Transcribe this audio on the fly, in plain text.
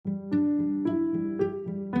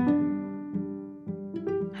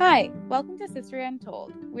Hi, welcome to Sisterhood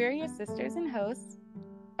Untold. We're your sisters and hosts.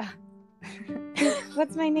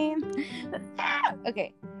 What's my name?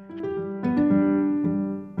 Okay.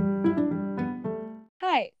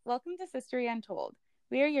 Hi, welcome to Sisterhood Untold.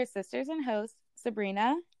 We are your sisters and hosts,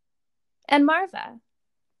 Sabrina and Marva.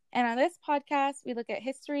 And on this podcast, we look at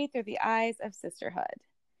history through the eyes of sisterhood.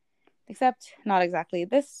 Except not exactly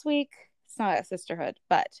this week. It's not a sisterhood,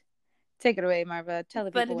 but take it away, Marva. Tell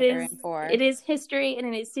the people what they're in for. It is history,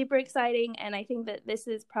 and it is super exciting, and I think that this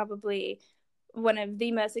is probably one of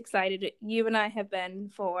the most excited you and I have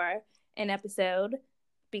been for an episode,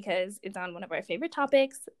 because it's on one of our favorite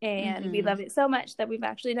topics, and we love it so much that we've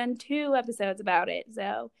actually done 2 episodes about it.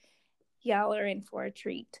 So y'all are in for a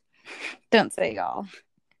treat. Don't say y'all.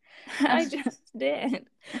 I just did.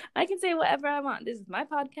 I can say whatever I want. This is my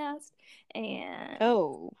podcast,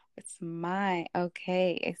 and it's my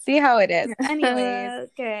okay. See how it is. Anyways,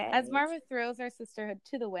 okay. As Marva throws our sisterhood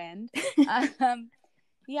to the wind,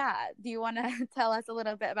 yeah. Do you want to tell us a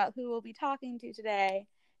little bit about who we'll be talking to today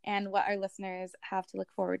and what our listeners have to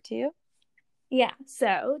look forward to? Yeah,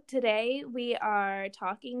 so today we are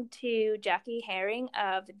talking to Jackie Herring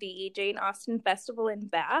of the Jane Austen Festival in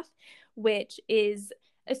Bath, which is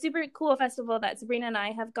a super cool festival that Sabrina and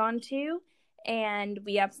I have gone to, and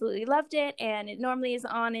we absolutely loved it. And it normally is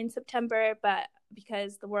on in September, but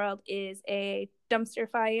because the world is a dumpster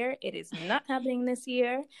fire, it is not happening this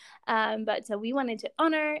year. But so we wanted to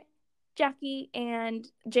honor Jackie and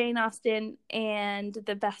Jane Austen and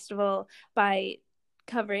the festival by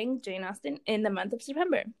covering Jane Austen in the month of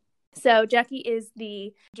September. So Jackie is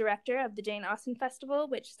the director of the Jane Austen Festival,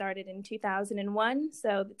 which started in 2001.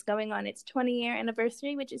 So it's going on its 20-year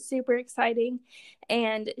anniversary, which is super exciting.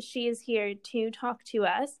 And she is here to talk to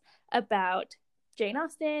us about Jane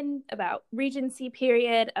Austen, about Regency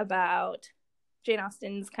period, about Jane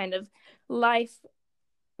Austen's kind of life,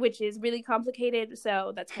 which is really complicated.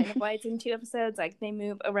 So that's kind of why it's in 2 episodes. Like, they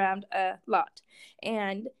move around a lot.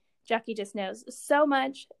 And Jackie just knows so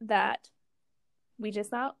much that we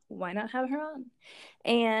just thought, why not have her on?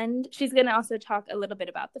 And she's going to also talk a little bit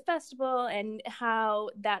about the festival and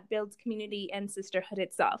how that builds community and sisterhood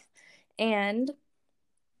itself. And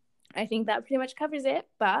I think that pretty much covers it,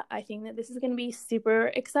 but I think that this is going to be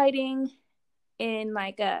super exciting in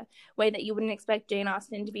like a way that you wouldn't expect Jane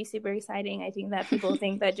Austen to be super exciting. I think that people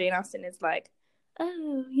think that Jane Austen is like,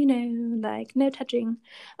 oh, like no touching,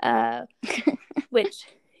 which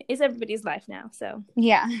is everybody's life now. So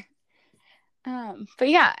yeah. But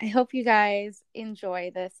yeah, I hope you guys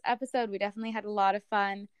enjoy this episode. We definitely had a lot of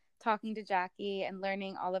fun talking to Jackie and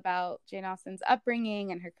learning all about Jane Austen's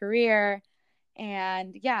upbringing and her career.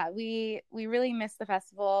 And yeah, we really missed the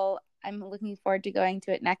festival. I'm looking forward to going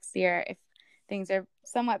to it next year if things are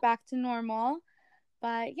somewhat back to normal.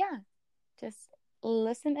 But yeah, just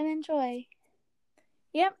listen and enjoy.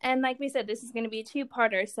 Yep, and like we said, this is going to be a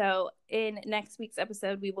 2-parter. So in next week's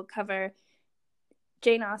episode, we will cover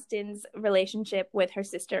Jane Austen's relationship with her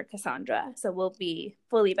sister Cassandra. So we'll be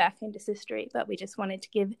fully back into history, but we just wanted to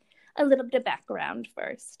give a little bit of background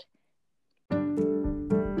first.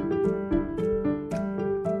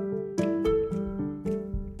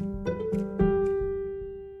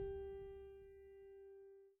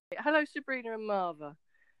 Hello, Sabrina and Marva.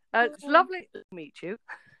 It's lovely to meet you.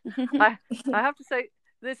 I have to say,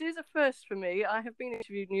 this is a first for me. I have been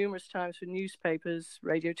interviewed numerous times for newspapers,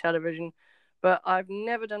 radio, television, but I've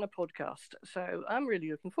never done a podcast. So I'm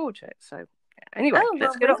really looking forward to it. So anyway,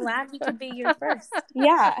 let's get on. Glad we could be your first.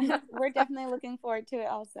 Yeah, we're definitely looking forward to it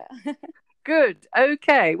also. Good.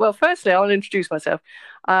 Okay. Well, firstly, I'll introduce myself.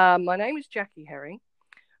 My name is Jackie Herring.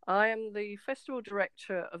 I am the festival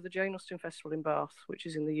director of the Jane Austen Festival in Bath, which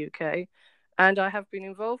is in the UK, and I have been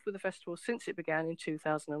involved with the festival since it began in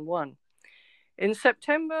 2001. In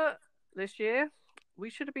September this year,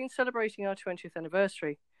 we should have been celebrating our 20th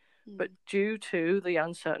anniversary, but due to the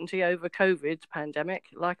uncertainty over COVID pandemic,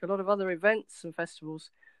 like a lot of other events and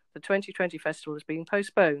festivals, the 2020 festival has been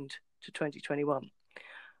postponed to 2021.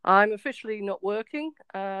 I'm officially not working,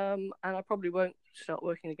 and I probably won't start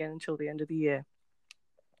working again until the end of the year.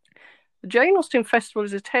 The Jane Austen Festival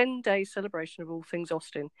is a 10-day celebration of all things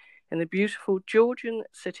Austen in the beautiful Georgian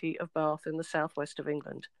city of Bath in the southwest of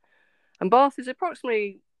England. And Bath is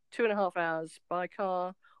approximately 2.5 hours by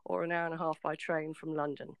car or an hour and a half by train from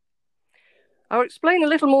London. I'll explain a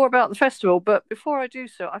little more about the festival, but before I do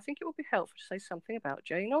so, I think it would be helpful to say something about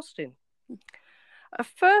Jane Austen. A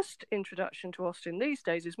first introduction to Austen these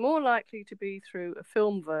days is more likely to be through a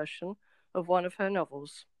film version of one of her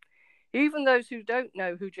novels. Even those who don't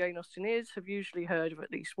know who Jane Austen is have usually heard of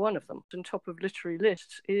at least one of them. On top of literary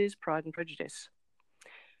lists is Pride and Prejudice.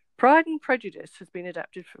 Pride and Prejudice has been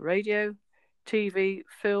adapted for radio, TV,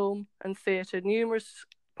 film, and theatre numerous,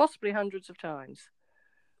 possibly hundreds of times.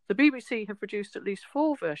 The BBC have produced at least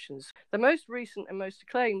 4 versions. The most recent and most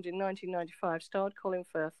acclaimed in 1995 starred Colin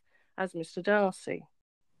Firth as Mr. Darcy.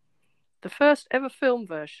 The first ever film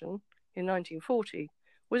version, in 1940,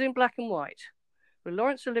 was in black and white, with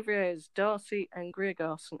Laurence Olivier as Darcy and Greer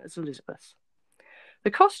Garson as Elizabeth.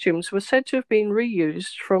 The costumes were said to have been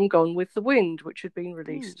reused from Gone with the Wind, which had been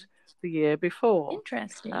released the year before.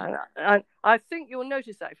 Interesting. And I think you'll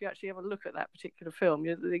notice that if you actually have a look at that particular film.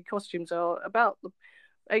 The costumes are about the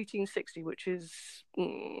 1860, which is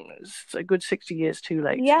a good 60 years too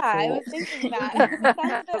late. Yeah, I was thinking that.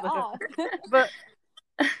 Sounds a bit off. But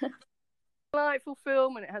delightful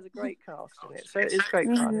film, and it has a great cast in it, so it is great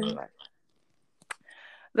fun anyway.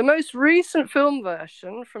 The most recent film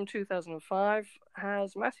version from 2005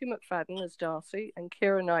 has Matthew McFadden as Darcy and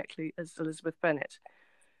Keira Knightley as Elizabeth Bennet.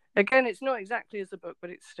 Again, it's not exactly as the book, but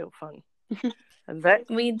it's still fun. And then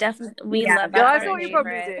we love that. I thought you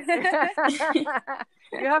probably did.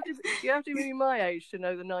 you have to be my age to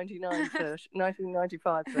know the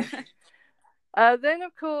 1995 version. Then,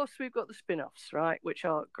 of course, we've got the spin-offs, right, which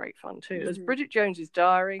are great fun too. There's Bridget Jones's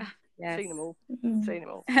Diary. Yes. Seen them all. Seen them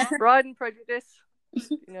all. Bride and Prejudice.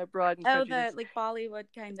 You know, Bride and Prejudice. Oh, the Bollywood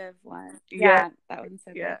kind of one. Yeah, that one's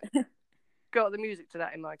so good. Got the music to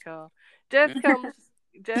that in my car. Death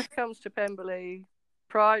Comes to Pemberley.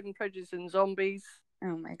 Pride and Prejudice and Zombies.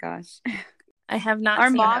 Oh my gosh. I have not Our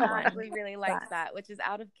seen mom that one. actually really likes that, which is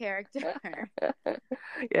out of character.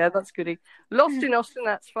 Yeah, that's goody. Lost in Austin,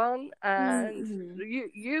 that's fun. And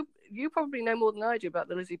you probably know more than I do about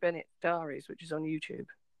the Lizzie Bennet Diaries, which is on YouTube.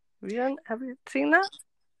 Have you seen that?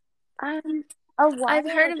 I've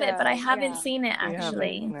heard of it, but I haven't seen it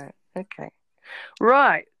actually. No. Okay.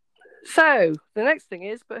 Right. So the next thing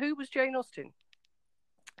is, but who was Jane Austen?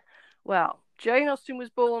 Well, Jane Austen was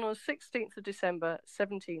born on 16th of December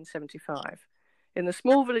 1775 in the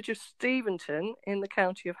small village of Steventon in the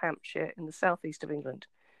county of Hampshire in the southeast of England.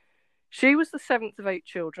 She was the 7th of 8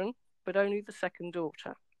 children, but only the 2nd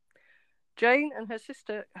daughter. Jane and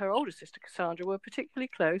her older sister Cassandra, were particularly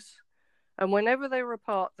close, and whenever they were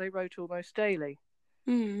apart, they wrote almost daily.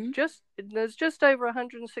 There's just over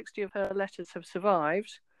 160 of her letters have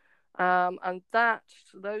survived, and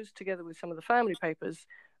those together with some of the family papers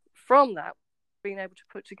from that, being able to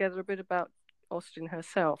put together a bit about Austen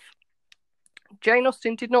herself. Jane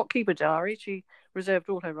Austen did not keep a diary. She reserved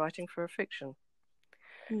all her writing for her fiction.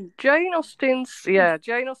 Jane Austen's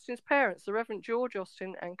parents, the Reverend George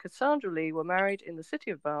Austen and Cassandra Lee, were married in the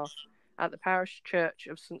city of Bath at the parish church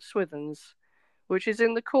of St Swithun's, which is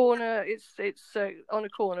in the corner. It's on a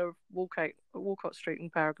corner of Walcott Street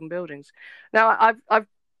and Paragon Buildings. Now, I've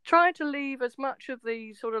tried to leave as much of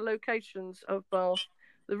the sort of locations of Bath,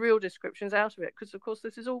 the real descriptions, out of it, because of course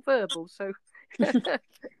this is all verbal. So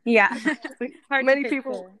yeah, many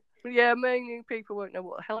people won't know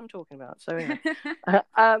what the hell I'm talking about. So anyway,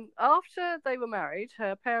 after they were married,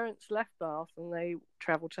 her parents left Bath and they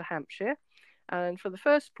travelled to Hampshire. And for the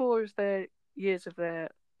first 4 years of their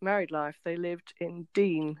married life, they lived in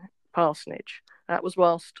Dean Parsonage. That was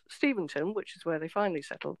whilst Steventon, which is where they finally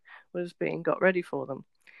settled, was being got ready for them.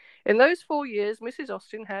 In those 4 years, Mrs.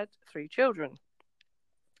 Austen had 3 children.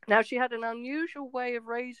 Now, she had an unusual way of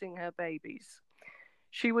raising her babies.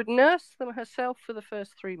 She would nurse them herself for the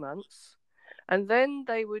first 3 months, and then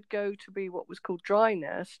they would go to be what was called dry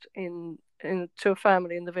nursed to a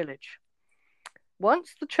family in the village.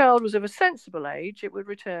 Once the child was of a sensible age, it would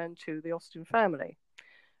return to the Austen family.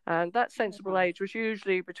 And that sensible age was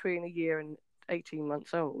usually between a year and 18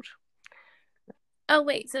 months old. Oh,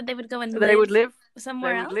 wait, so they would go and live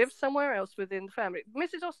somewhere else? They would live somewhere else within the family.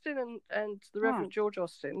 Mrs. Austen and the Reverend George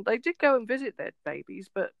Austen, they did go and visit their babies,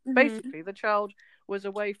 but basically the child was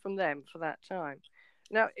away from them for that time.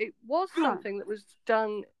 Now, it was something that was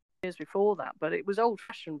done years before that, but it was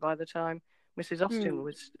old-fashioned by the time Mrs. Austen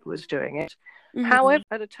was doing it. However,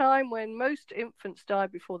 at a time when most infants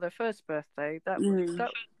died before their first birthday, that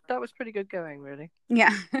was pretty good going, really.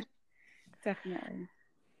 Yeah, definitely.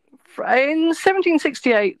 In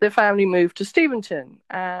 1768, the family moved to Steventon,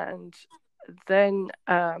 and then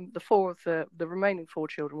the remaining 4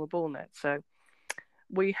 children were born there. So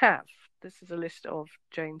this is a list of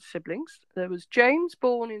Jane's siblings. There was James,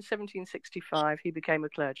 born in 1765. He became a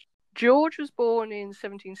clergyman. George was born in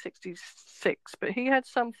 1766, but he had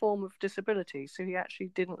some form of disability, so he actually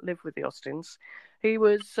didn't live with the Austens. He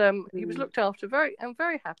was looked after very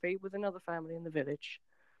happy with another family in the village.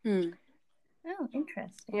 Oh,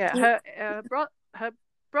 interesting. Yeah, her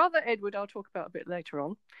brother Edward, I'll talk about a bit later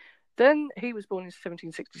on. Then he was born in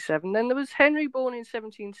 1767. Then there was Henry, born in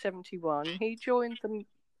 1771. He joined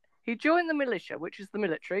the militia, which is the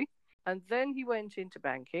military, and then he went into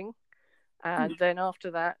banking. And then after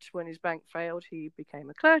that, when his bank failed, he became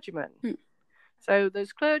a clergyman. So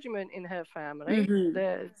there's clergymen in her family.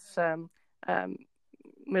 There's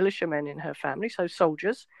militiamen in her family, so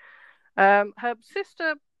soldiers. Her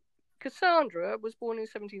sister Cassandra was born in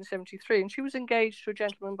 1773, and she was engaged to a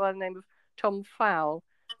gentleman by the name of Tom Fowle.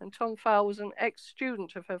 And Tom Fowle was an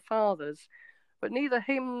ex-student of her father's, but neither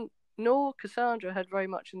him nor Cassandra had very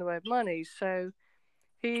much in the way of money. So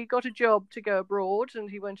he got a job to go abroad, and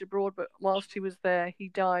he went abroad, but whilst he was there, he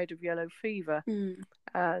died of yellow fever.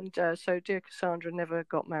 And so dear Cassandra never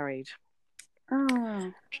got married.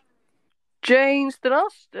 Oh. Jane's the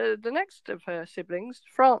next of her siblings,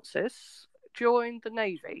 Francis, joined the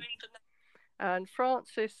Navy, and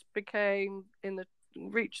Francis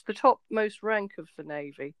reached the topmost rank of the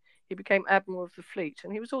Navy. He became Admiral of the Fleet,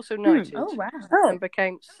 and he was also knighted. Oh, wow. And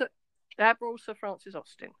became Admiral Sir Francis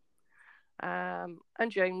Austen. And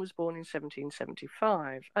Jane was born in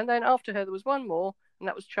 1775. And then after her, there was one more, and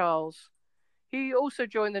that was Charles. He also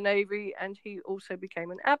joined the Navy, and he also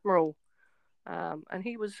became an admiral. And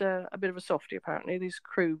he was a bit of a softie, apparently. His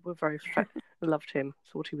crew were loved him,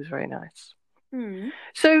 thought he was very nice.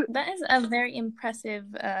 So that is a very impressive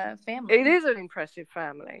family. It is an impressive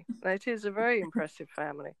family. It is a very impressive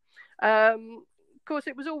family. Of course,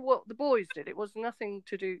 it was all what the boys did. It was nothing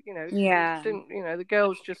to do, the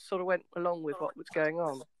girls just sort of went along with what was going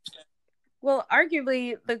on. Well,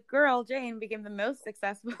 arguably, the girl, Jane, became the most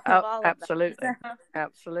successful of all absolutely. of them.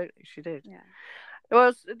 Absolutely, she did. Yeah.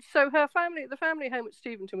 Well, so the family home at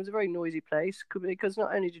Steventon was a very noisy place, because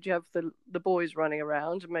not only did you have the boys running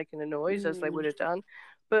around and making a noise, as they would have done,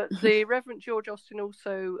 but the Reverend George Austen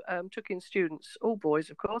also took in students, all boys,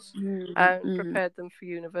 of course, and prepared them for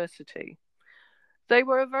university. They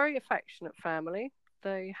were a very affectionate family.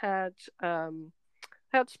 They had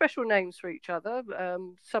special names for each other.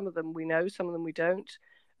 Some of them we know, some of them we don't.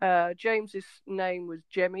 James's name was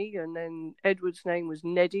Jemmy, and then Edward's name was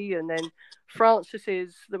Neddy, and then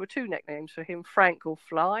Francis's, there were two nicknames for him, Frank or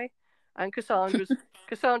Fly, and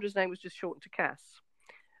Cassandra's name was just shortened to Cass.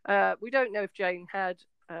 We don't know if Jane had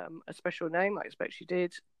a special name. I expect she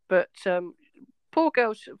did, but poor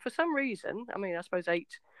girl, for some reason, I mean, I suppose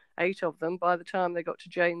eight of them, by the time they got to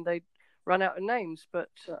Jane, they'd run out of names, but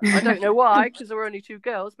I don't know why, because there were only two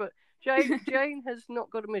girls. But Jane has not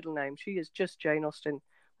got a middle name. She is just Jane Austen,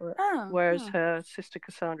 whereas her sister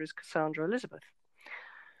Cassandra is Cassandra Elizabeth.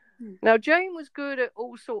 Now, Jane was good at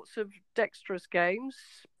all sorts of dexterous games.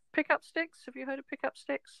 Pick-up sticks. Have you heard of pick-up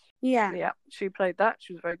sticks? Yeah. Yeah, she played that.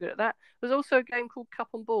 She was very good at that. There's also a game called Cup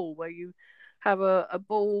and Ball, where you have a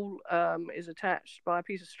ball is attached by a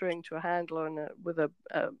piece of string to a handle and with a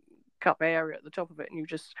cup area at the top of it, and you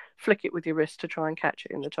just flick it with your wrist to try and catch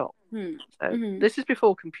it in the top. So this is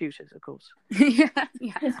before computers, of course.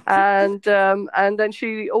 And then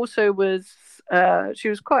she also was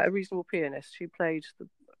quite a reasonable pianist. She played the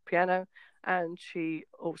piano, and she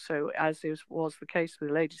also, as was the case with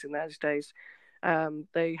the ladies in those days,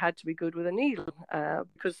 they had to be good with a needle,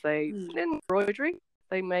 because in embroidery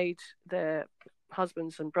they made their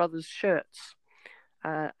husbands and brothers shirts.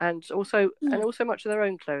 And also much of their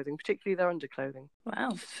own clothing, particularly their underclothing.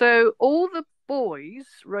 Wow. So all the boys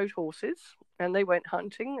rode horses, and they went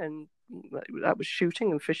hunting, and that was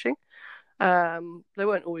shooting and fishing. They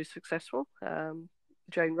weren't always successful.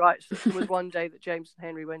 Jane writes that there was one day that James and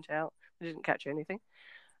Henry went out and didn't catch anything.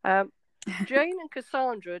 Jane and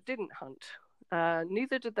Cassandra didn't hunt.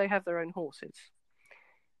 Neither did they have their own horses.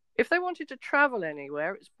 If they wanted to travel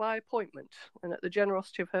anywhere, it's by appointment, and at the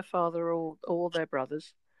generosity of her father or their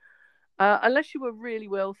brothers. Unless you were really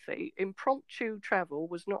wealthy, impromptu travel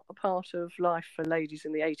was not a part of life for ladies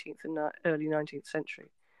in the 18th and early 19th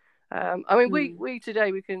century. I mean, we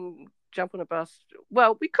today, we can jump on a bus.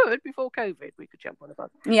 Well, we could before COVID. We could jump on a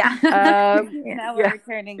bus. Yeah. Now we're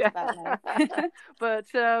returning to that life. But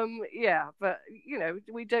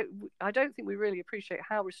I don't think we really appreciate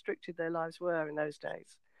how restricted their lives were in those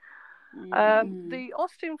days. The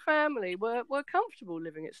Austen family were comfortable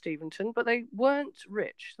living at Steventon, but they weren't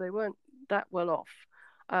rich. They weren't that well off.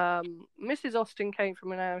 Mrs. Austen came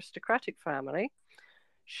from an aristocratic family.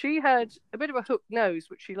 She had a bit of a hooked nose,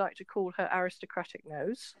 which she liked to call her aristocratic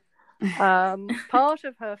nose. Part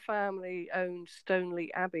of her family owned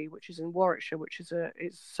Stoneleigh Abbey, which is in Warwickshire, which is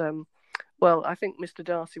I think Mr.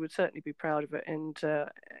 Darcy would certainly be proud of it, and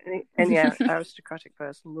any aristocratic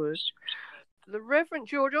person would. The Reverend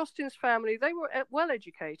George Austen's family, they were well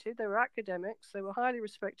educated, they were academics, they were highly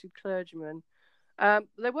respected clergymen,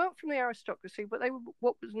 They weren't from the aristocracy, but they were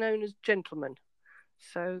what was known as gentlemen.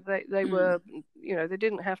 So they were, they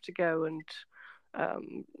didn't have to go and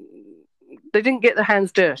they didn't get their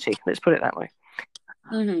hands dirty. Let's put it that way.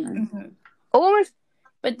 Almost.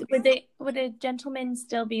 But would a gentleman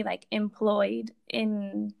still be like employed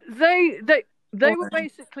in? They would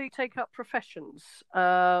basically take up professions.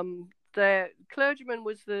 Their clergyman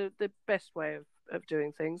was the best way of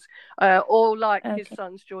doing things, or like his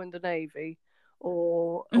sons joined the Navy,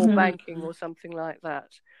 or banking or something like that.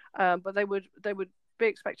 But they would be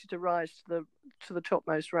expected to rise to the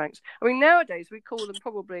topmost ranks. I mean, nowadays we call them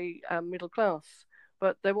probably middle class,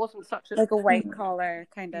 but there wasn't such a white collar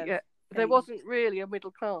kind of. Yeah, there wasn't really a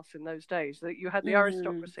middle class in those days. That you had the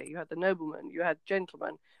aristocracy, you had the noblemen, you had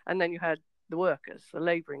gentlemen, and then you had the workers, the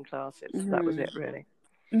labouring classes. That was it, really.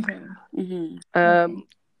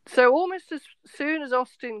 So almost as soon as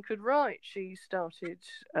Austen could write, she started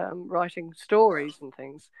writing stories and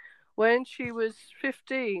things. When she was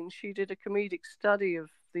 15, she did a comedic study of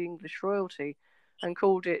the English royalty and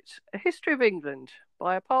called it A History of England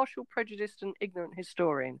by a partial, prejudiced and ignorant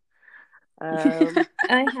historian. I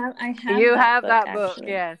have you have that book,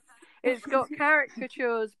 yes. It's got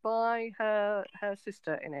caricatures by her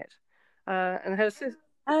sister in it. And her sister...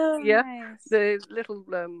 Oh, yeah, nice. The little,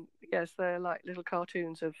 they're like little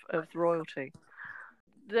cartoons of royalty.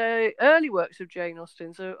 The early works of Jane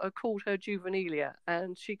Austen's are called her Juvenilia,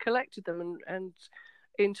 and she collected them and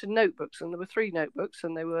into notebooks, and there were 3 notebooks,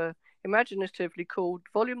 and they were imaginatively called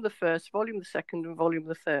Volume the First, Volume the Second, and Volume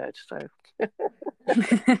the Third. So,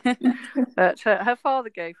 but her father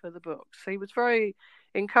gave her the books. He was very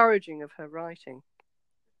encouraging of her writing.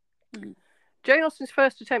 Jane Austen's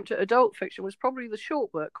first attempt at adult fiction was probably the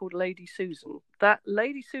short work called Lady Susan. That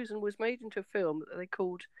Lady Susan was made into a film that they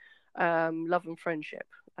called Love and Friendship.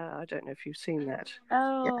 I don't know if you've seen that.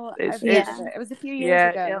 Oh, it was a few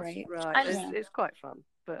years ago, right? Right. It's quite fun,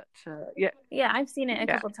 but yeah, I've seen it a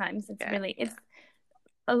couple times. It's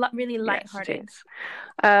a lot really lighthearted.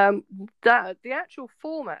 Yes, the actual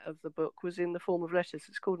format of the book was in the form of letters.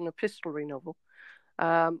 It's called an epistolary novel.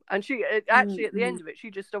 And she actually at the end of it, she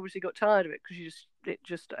just obviously got tired of it because it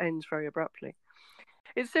just ends very abruptly.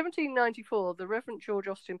 In 1794, the Reverend George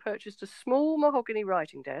Austen purchased a small mahogany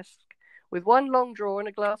writing desk with 1 long drawer and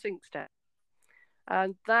a glass inkstand.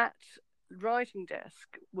 And that writing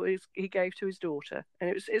desk he gave to his daughter, and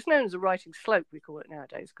it's known as a writing slope, we call it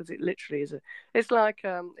nowadays, because it literally is it's like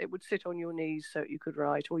it would sit on your knees so you could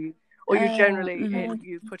write, or you generally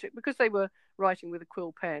you put it, because they were writing with a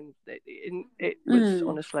quill pen, it was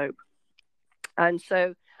on a slope. And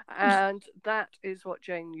that is what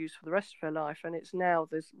Jane used for the rest of her life, and it's now,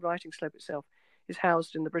 this writing slope itself is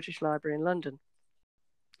housed in the British Library in London.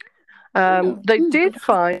 They did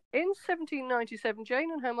find, in 1797,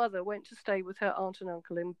 Jane and her mother went to stay with her aunt and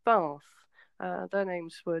uncle in Bath. Their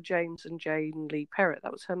names were James and Jane Lee Perrott.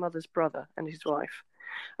 That was her mother's brother and his wife.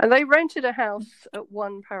 And they rented a house at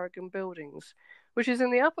 1 Paragon Buildings, which is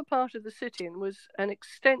in the upper part of the city and was an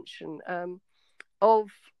extension of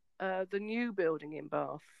the new building in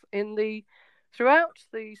Bath. Throughout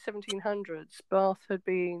the 1700s, Bath had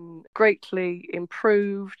been greatly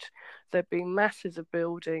improved. There'd been masses of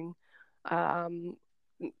building,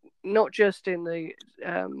 not just in the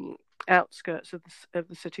outskirts of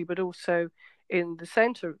the city, but also in the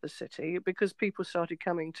centre of the city, because people started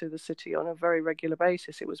coming to the city on a very regular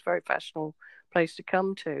basis. It was a very fashionable place to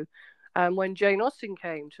come to. And when Jane Austen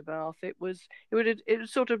came to Bath, it had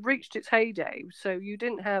sort of reached its heyday. So you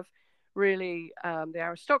didn't have really the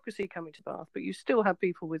aristocracy coming to Bath, but you still had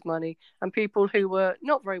people with money and people who were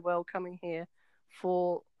not very well coming here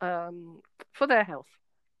for their health.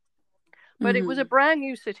 But it was a brand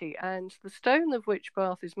new city, and the stone of which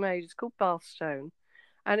Bath is made is called Bath stone,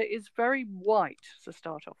 and it is very white to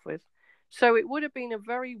start off with. So it would have been a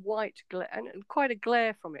very white glare, and quite a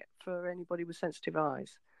glare from it for anybody with sensitive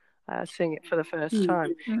eyes, seeing it for the first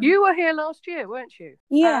time. You were here last year, weren't you?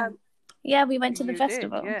 Yeah. Yeah, we went to the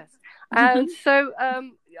festival. Did, yes. And so,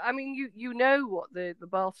 I mean, you know what the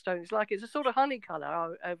Bath stone is like. It's a sort of honey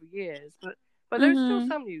colour over years, but there's still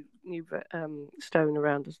some new stone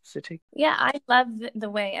around the city. Yeah, I love the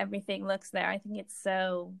way everything looks there. I think it's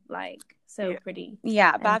so pretty.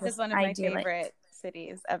 Yeah, Bath is one of my favorite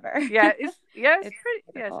cities ever. Yeah, it's pretty.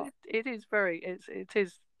 Yes, it is very. It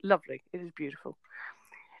is lovely. It is beautiful.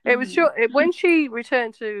 It was when she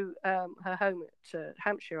returned to her home at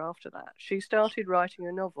Hampshire after that, she started writing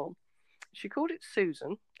a novel. She called it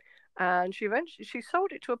Susan, and she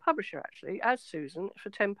sold it to a publisher actually as Susan for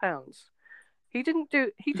 £10. He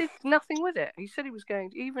did nothing with it. He said he was going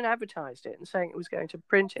to, even advertised it and saying it was going to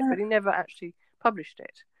print it, but he never actually published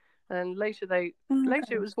it. and later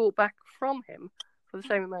it was bought back from him for the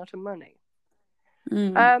same amount of money.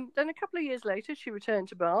 Then a couple of years later, she returned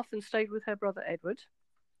to Bath and stayed with her brother Edward.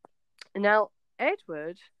 Now,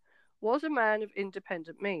 Edward was a man of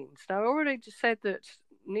independent means. Now, I already just said that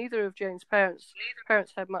neither of Jane's parents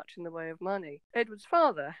had much in the way of money. Edward's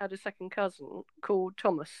father had a second cousin called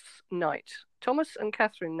Thomas Knight. Thomas and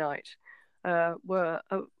Catherine Knight were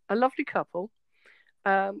a lovely couple,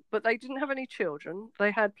 but they didn't have any children.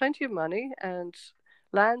 They had plenty of money and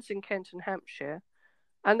lands in Kent and Hampshire,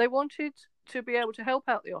 and they wanted to be able to help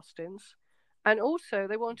out the Austins, and also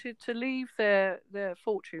they wanted to leave their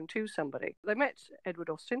fortune to somebody. They met Edward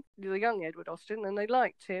Austen, the young Edward Austen, and they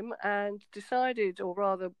liked him and decided, or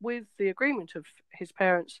rather with the agreement of his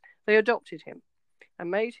parents, they adopted him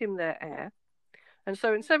and made him their heir. And so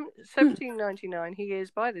in 1799, he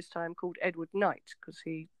is by this time called Edward Knight, because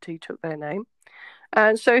he took their name.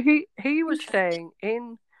 And so he was staying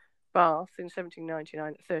in Bath in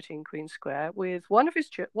 1799 at 13 Queen Square with one of his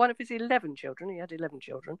 11 children. He had 11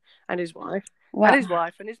 children, and his wife,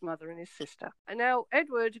 and his mother and his sister. And now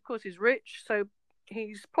Edward, of course, is rich, so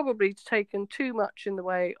he's probably taken too much in the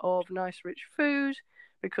way of nice rich food,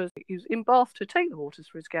 because he was in Bath to take the waters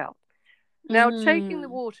for his gout. Now, taking the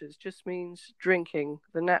waters just means drinking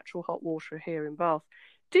the natural hot water here in Bath.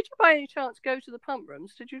 Did you by any chance go to the pump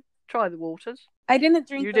rooms? Did you try the waters? I didn't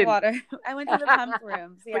drink the water. I went to the pump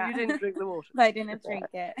rooms. Yeah. But you didn't drink the water. But I didn't drink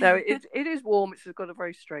it. No, it is warm. It's got a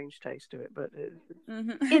very strange taste to it, but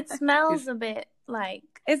it smells a bit like.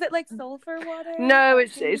 Is it like sulfur water? No,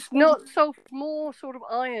 it's not sulfur. More sort of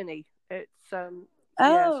irony. It's sort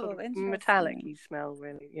of metallic-y smell,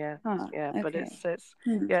 really. Yeah, yeah. Okay. But it's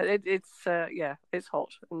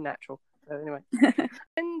hot and natural. So anyway,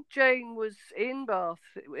 when Jane was in Bath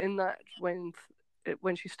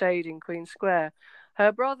when she stayed in Queen Square,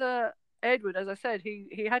 her brother Edward, as I said,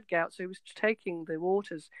 he had gout, so he was taking the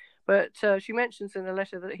waters. But she mentions in a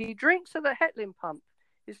letter that he drinks at the Hetland pump,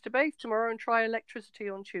 is to bathe tomorrow and try electricity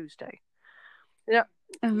on Tuesday. Yeah,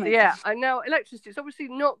 I know electricity is obviously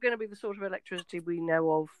not going to be the sort of electricity we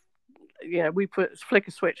know of. You know, we flick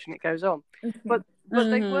a switch and it goes on. But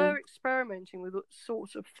they were experimenting with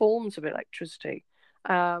sorts of forms of electricity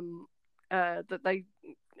that they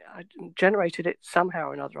generated it somehow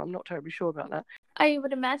or another. I'm not terribly sure about that. I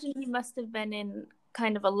would imagine he must have been in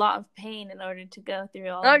kind of a lot of pain in order to go through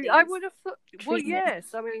all I would have thought, well,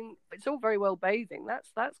 yes. I mean, it's all very well bathing.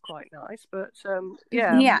 That's quite nice. But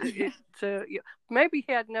maybe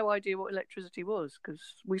he had no idea what electricity was, because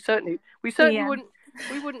we certainly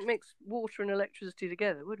wouldn't mix water and electricity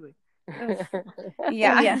together, would we?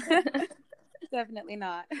 Yeah. Definitely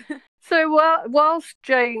not. So whilst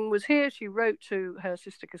Jane was here, she wrote to her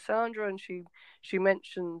sister Cassandra, and she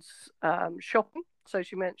mentions shopping. So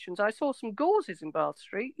she mentions, I saw some gauzes in Bath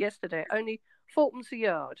Street yesterday, only 4pence a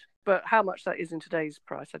yard. But how much that is in today's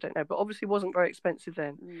price, I don't know. But obviously wasn't very expensive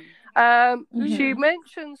then. She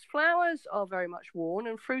mentions flowers are very much worn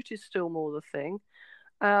and fruit is still more the thing.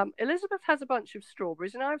 Elizabeth has a bunch of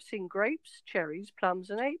strawberries, and I've seen grapes, cherries,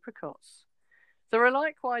 plums and apricots. There are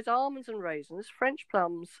likewise almonds and raisins, French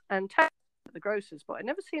plums and taps at the grocer's, but I've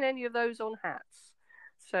never seen any of those on hats.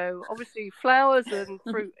 So obviously flowers and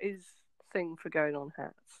fruit is thing for going on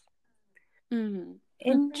hats.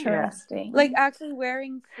 Interesting. Yeah. Like actually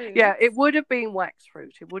wearing fruit. Yeah, it would have been wax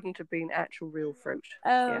fruit. It wouldn't have been actual real fruit.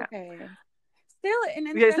 Oh, okay. Still an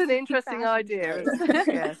interesting idea.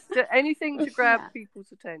 Yes, anything to grab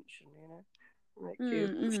people's attention, make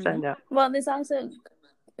you stand out. Well, this also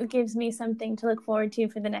gives me something to look forward to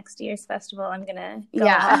for the next year's festival. I'm gonna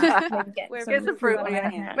get some fruit.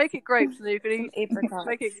 Make it grapes, and then you can eat.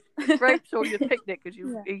 Make it grapes or your picnic as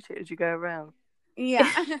you eat it as you go around.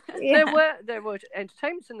 Yeah. There were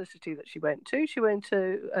entertainments in the city that she went to. She went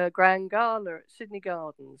to a grand gala at Sydney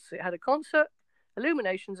Gardens. It had a concert,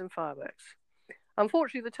 illuminations, and fireworks.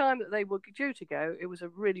 Unfortunately, the time that they were due to go, it was a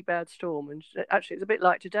really bad storm. And actually, it's a bit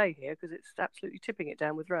like today here, because it's absolutely tipping it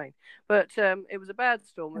down with rain. But it was a bad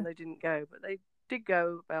storm and they didn't go. But they did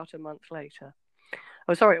go about a month later.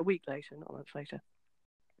 Oh, sorry, a week later, not a month later.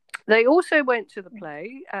 They also went to the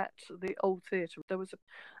play at the Old Theatre. There was it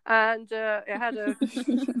had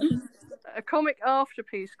a comic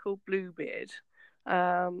afterpiece called Bluebeard.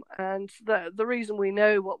 And the reason we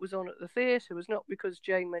know what was on at the theatre was not because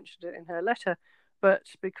Jane mentioned it in her letter, but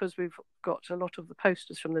because we've got a lot of the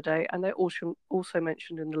posters from the day, and they're also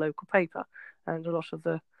mentioned in the local paper, and a lot of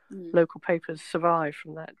the local papers survive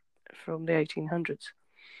from the 1800s.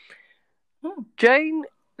 Jane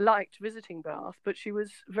liked visiting Bath, but she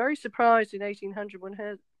was very surprised in 1800 when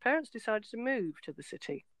her parents decided to move to the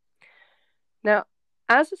city. Now,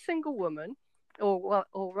 as a single woman, or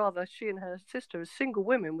rather, she and her sister, as single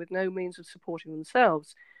women with no means of supporting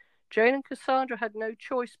themselves, Jane and Cassandra had no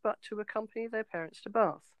choice but to accompany their parents to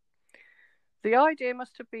Bath. The idea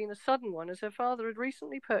must have been a sudden one, as her father had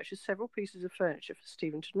recently purchased several pieces of furniture for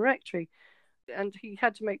Steventon Rectory, and he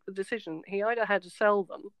had to make the decision. He either had to sell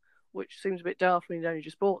them, which seems a bit daft when he'd only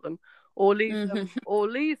just bought them, or leave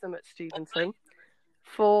them at Steventon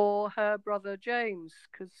for her brother James,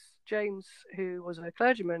 because James, who was a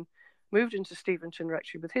clergyman, moved into Steventon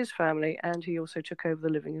Rectory with his family, and he also took over the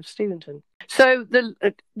living of Steventon. So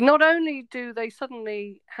not only do they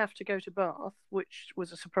suddenly have to go to Bath, which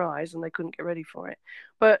was a surprise and they couldn't get ready for it,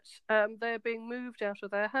 but they're being moved out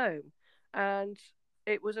of their home. And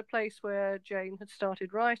it was a place where Jane had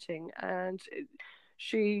started writing, and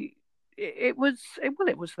it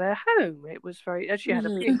was their home. It was very. She had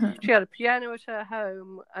a piano at her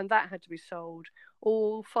home, and that had to be sold.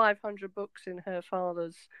 All 500 books in her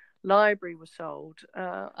father's library were sold.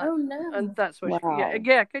 Oh no! And that's what. Wow.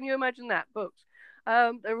 Yeah. Can you imagine that? Books.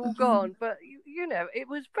 They're all gone. But you know, it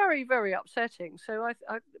was very, very upsetting. So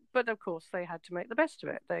but of course, they had to make the best of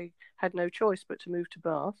it. They had no choice but to move to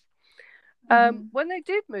Bath. When they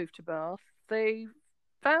did move to Bath, they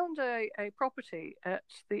found a property at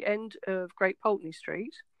the end of Great Pulteney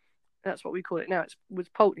Street. That's what we call it now. It was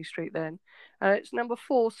Pulteney Street then. It's number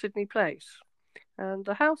 4 Sydney Place. And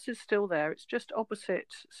the house is still there. It's just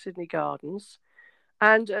opposite Sydney Gardens.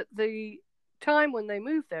 And at the time when they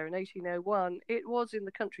moved there in 1801, it was in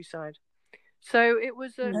the countryside. So it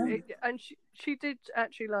was, and she did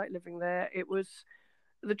actually like living there. It was,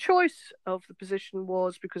 the choice of the position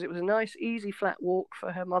was because it was a nice, easy, flat walk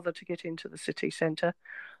for her mother to get into the city centre.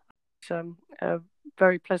 It's a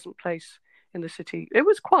very pleasant place in the city. It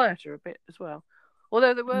was quieter a bit as well,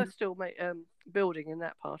 although there were still building in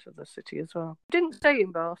that part of the city as well. Didn't stay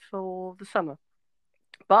in Bath for the summer.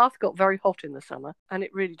 Bath got very hot in the summer, and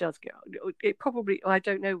it really does get. It probably, I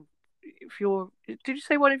don't know if you're. Did you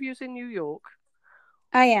say one of you is in New York?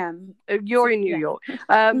 I am. You're in New York.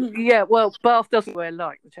 Yeah, well, Bath doesn't wear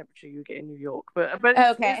like the temperature you get in New York, but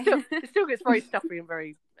okay. it still gets very stuffy and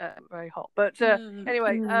very very hot. But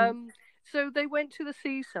anyway, so they went to the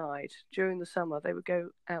seaside during the summer. They would go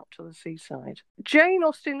out to the seaside. Jane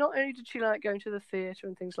Austen, not only did she like going to the theatre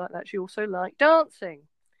and things like that, she also liked dancing.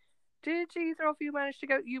 Did either of you manage to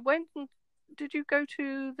go? You went and did you go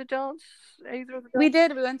to the dance? Either of the dance? We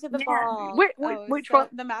did. We went to the ball. Which one?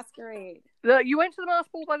 The masquerade. You went to the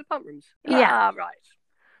masked ball by the pump rooms? Yeah.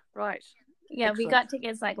 Right. Yeah, excellent. We got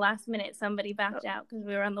tickets like last minute. Somebody backed out because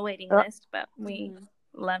we were on the waiting list, but we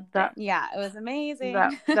loved that. Yeah, it was amazing.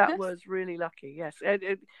 That was really lucky. Yes.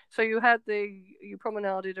 So you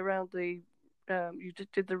promenaded around the. You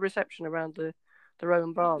did the reception around the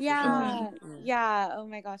Rowan Baths. Yeah. Oh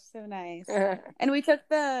my gosh, so nice. And we took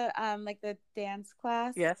the the dance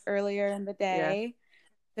class earlier in the day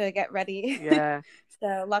to get ready. Yeah.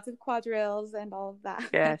 So lots of quadrilles and all of that.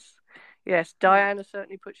 Yes. Diana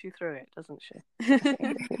certainly puts you through it, doesn't she?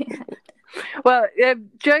 Well,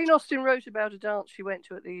 Jane Austen wrote about a dance she went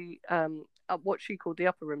to at the what she called the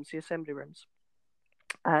upper rooms, the assembly rooms,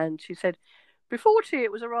 and she said, before tea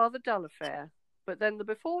it was a rather dull affair. But then the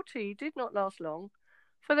before tea did not last long,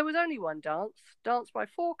 for there was only one dance, danced by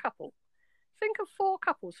 4 couples. Think of 4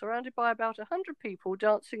 couples surrounded by about 100 people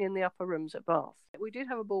dancing in the upper rooms at Bath. We did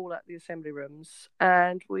have a ball at the assembly rooms,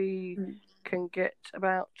 and we can get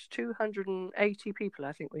about 280 people,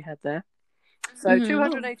 I think we had there. So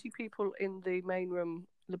 280 people in the main room,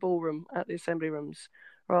 the ballroom at the assembly rooms,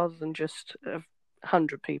 rather than just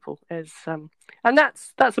 100 people. And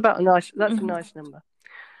that's about a nice number.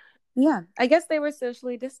 Yeah, I guess they were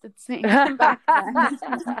socially distancing back then.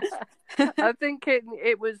 I think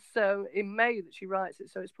it was in May that she writes it,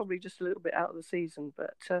 so it's probably just a little bit out of the season.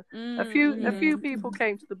 But a few people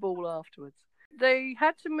came to the ball afterwards. They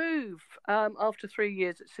had to move after 3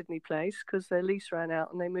 years at Sydney Place because their lease ran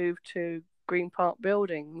out, and they moved to Green Park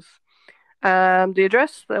Buildings. The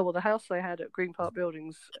address, the house they had at Green Park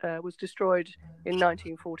Buildings, was destroyed in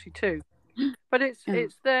 1942. But it's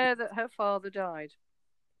there that her father died.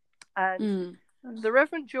 And the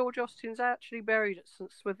Reverend George Austen's actually buried at St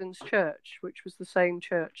Swithin's Church, which was the same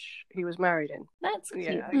church he was married in. That's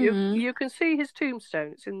cute. Yeah, you can see his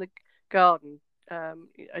tombstone. It's in the garden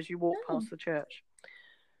as you walk past the church.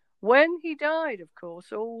 When he died, of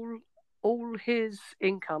course, all his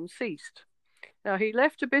income ceased. Now, he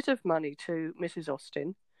left a bit of money to Mrs.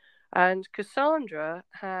 Austen, and Cassandra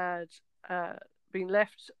had been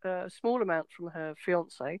left a small amount from her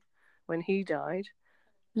fiancé when he died.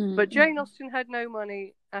 But Jane Austen had no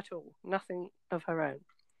money at all, nothing of her own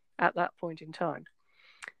at that point in time.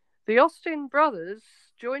 The Austen brothers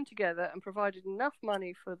joined together and provided enough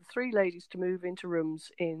money for the three ladies to move into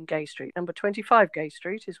rooms in Gay Street. Number 25 Gay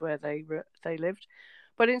Street is where they lived.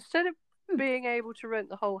 But instead of being able to rent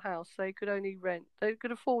the whole house, they could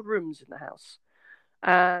afford rooms in the house.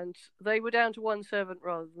 And they were down to one servant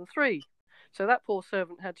rather than three. So that poor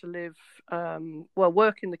servant had to live,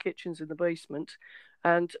 work in the kitchens in the basement.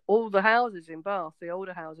 And all the houses in Bath, the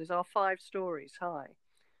older houses, are 5 stories high.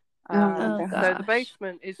 So the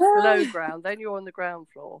basement is below ground, then you're on the ground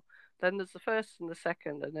floor. Then there's the first and the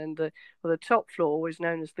second, and then the top floor is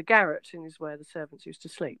known as the garret, and is where the servants used to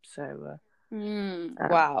sleep. So,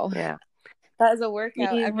 wow. Yeah. That is a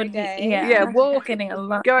workout every day. Getting a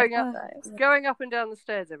lot going up and down the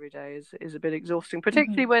stairs every day is a bit exhausting,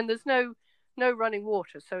 particularly when there's no running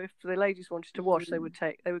water. So if the ladies wanted to wash, they would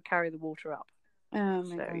carry the water up. Oh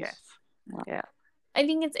my gosh. Yes. Wow. Yeah. I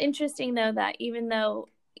think it's interesting though that even though,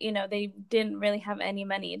 you know, they didn't really have any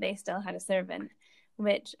money, they still had a servant,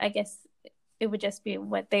 which I guess it would just be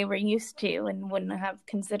what they were used to and wouldn't have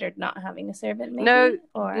considered not having a servant, maybe?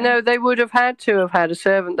 No, they would have had to have had a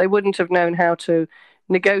servant. They wouldn't have known how to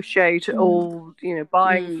negotiate all, you know,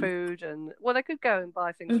 buying food, and they could go and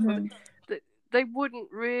buy things, but they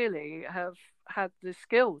wouldn't really have had the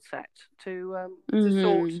skill set to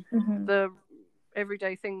sort the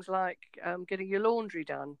everyday things like getting your laundry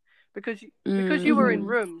done. Because you were in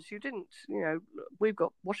rooms, you didn't, you know, we've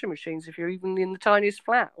got washing machines if you're even in the tiniest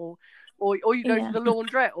flat, or you go to the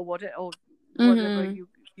laundrette or whatever you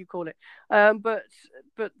call it. But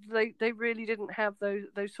they really didn't have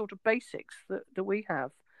those sort of basics that we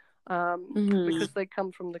have, because they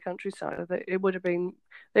come from the countryside. It would have been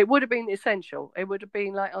essential. It would have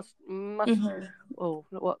been like us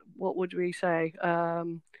what would we say?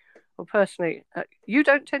 Well, personally, you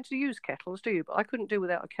don't tend to use kettles, do you? But I couldn't do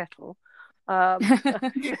without a kettle.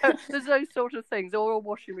 You know, there's those sort of things, or a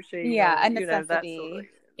washing machine. Yeah, or, a necessity.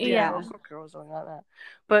 You know, that sort of, or a cooker or something like that.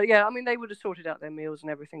 But yeah, I mean, they would have sorted out their meals and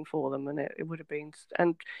everything for them, and it would have been.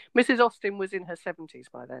 And Mrs. Austen was in her 70s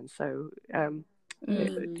by then, so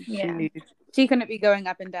she couldn't be going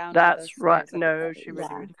up and down. That's right. No, she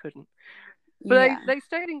really couldn't. But they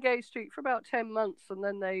stayed in Gay Street for about 10 months, and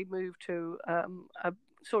then they moved to a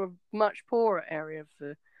sort of much poorer area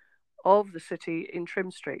of the city in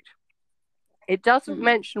Trim Street. It doesn't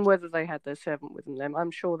mention whether they had their servant with them.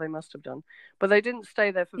 I'm sure they must have done, but they didn't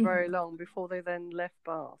stay there for very long before they then left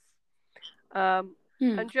Bath.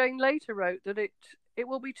 And Jane later wrote that it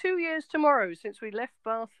will be 2 years tomorrow since we left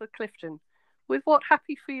Bath for Clifton. With what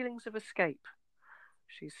happy feelings of escape,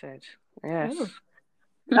 she said. Yes.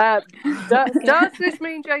 Does this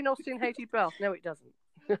mean Jane Austen hated Bath? No, it doesn't.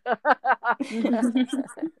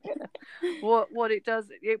 What it does,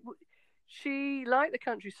 she liked the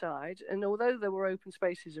countryside, and although there were open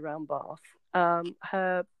spaces around Bath,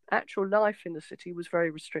 her actual life in the city was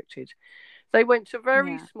very restricted. They went to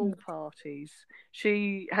very small parties.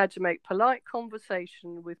 She had to make polite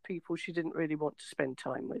conversation with people she didn't really want to spend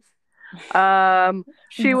time with.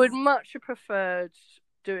 She would much have preferred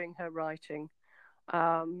doing her writing,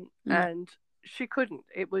 and she couldn't.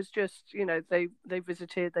 It was just, you know, they were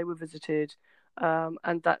visited,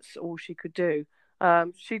 and that's all she could do.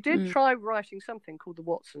 She did try writing something called The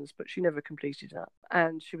Watsons, but she never completed that,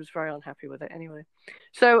 and she was very unhappy with it anyway.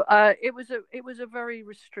 So it was a very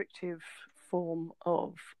restrictive form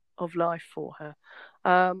of life for her,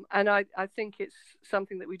 and I think it's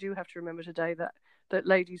something that we do have to remember today, that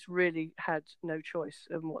ladies really had no choice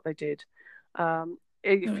in what they did.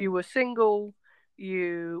 If you were single,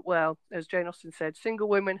 as Jane Austen said, single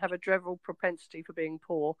women have a dreadful propensity for being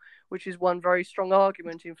poor, which is one very strong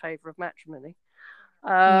argument in favour of matrimony.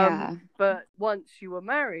 But once you were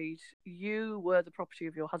married, you were the property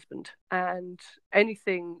of your husband, and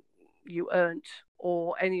anything you earned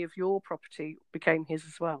or any of your property became his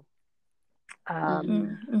as well.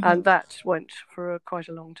 And that went for quite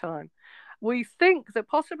a long time. We think that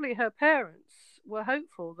possibly her parents were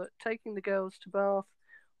hopeful that taking the girls to Bath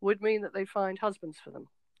would mean that they'd find husbands for them.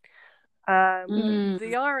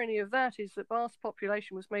 The irony of that is that Bath's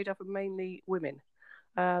population was made up of mainly women.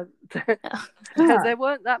 There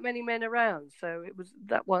weren't that many men around, so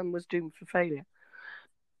that one was doomed for failure.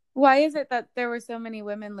 Why is it that there were so many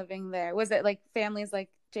women living there? Was it like families like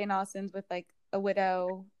Jane Austen's with like a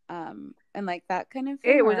widow, and like that kind of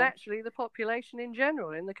thing? It was actually the population in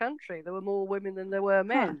general in the country. There were more women than there were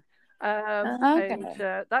men. And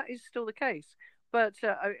that is still the case. But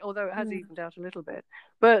although it has evened out a little bit.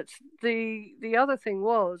 But the other thing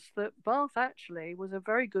was that Bath actually was a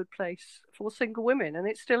very good place for single women, and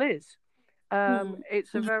it still is.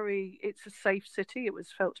 It's a safe city. It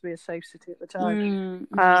was felt to be a safe city at the time.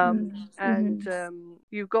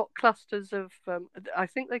 You've got clusters of, I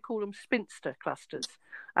think they call them spinster clusters,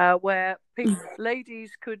 where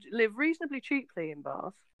ladies could live reasonably cheaply in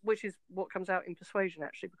Bath, which is what comes out in Persuasion,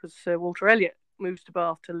 actually, because Sir Walter Elliot moves to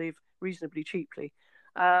Bath to live reasonably cheaply.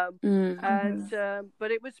 But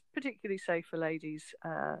it was particularly safe for ladies,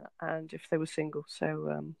 and if they were single.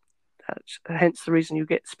 So hence the reason you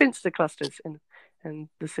get spinster clusters in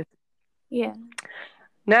the city. Yeah.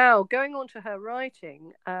 Now, going on to her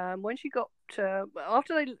writing, when she got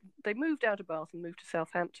after they moved out of Bath and moved to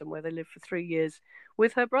Southampton, where they lived for 3 years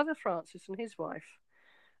with her brother Francis and his wife,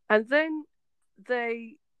 and then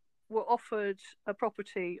they were offered a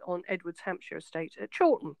property on Edward's Hampshire estate at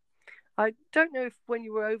Chawton. I don't know if when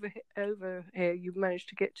you were over here you managed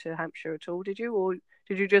to get to Hampshire at all, did you, or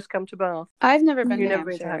did you just come to Bath? I've never been. You've to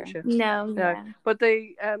never been to Hampshire? No. Yeah. But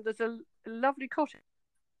there's a lovely cottage.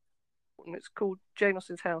 It's called Jane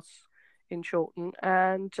Austen's house in Chawton,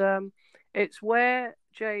 and it's where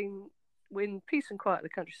Jane, in peace and quiet in the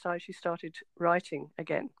countryside, she started writing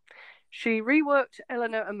again. She reworked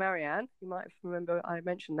Eleanor and Marianne. You might remember I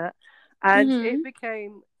mentioned that, and it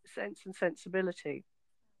became Sense and Sensibility.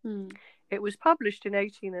 It was published in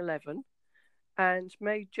 1811 and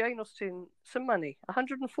made Jane Austen some money,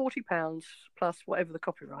 £140 plus whatever the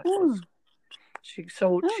copyright was. She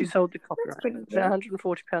sold the copyright.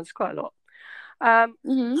 £140, quite a lot.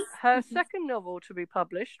 Her second novel to be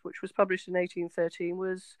published, which was published in 1813,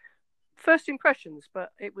 was First Impressions,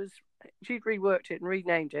 but she'd reworked it and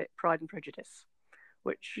renamed it Pride and Prejudice,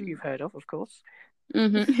 which you've heard of course.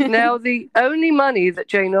 Now, the only money that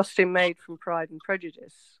Jane Austen made from Pride and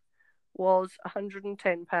Prejudice was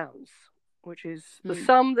 £110, which is the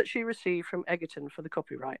sum that she received from Egerton for the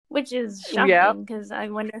copyright. Which is shocking, because I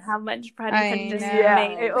wonder how much Pride and Prejudice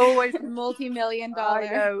made. It always multi-million-dollar. I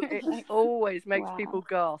know, it always makes people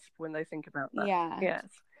gasp when they think about that. Yeah. Yes.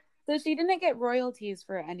 So she didn't get royalties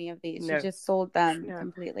for any of these. No. She just sold them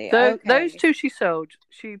completely. Those two she sold.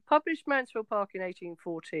 She published Mansfield Park in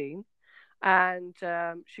 1814, and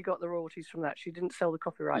she got the royalties from that. She didn't sell the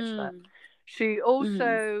copyright to that. She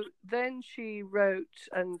also then she wrote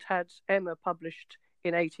and had Emma published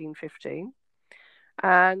in 1815,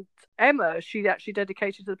 and Emma she actually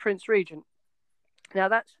dedicated to the Prince Regent. Now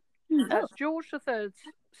that's George III's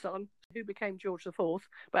son, who became George IV.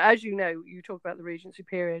 But as you know, you talk about the Regency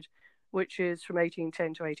period, which is from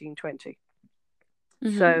 1810 to 1820.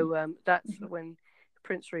 So that's when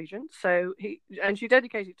Prince Regent. So she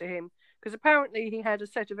dedicated to him because apparently he had a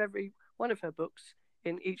set of every one of her books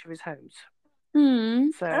in each of his homes.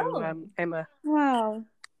 So Emma. Wow.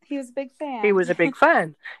 He was a big fan. He was a big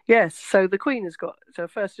fan. Yes. So the Queen has got her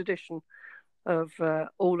first edition of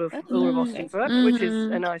all of Austen's work, which is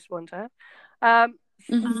a nice one to have.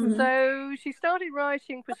 So she started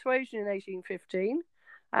writing Persuasion in 1815,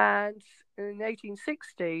 and in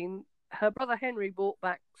 1816 her brother Henry brought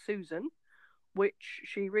back Susan, which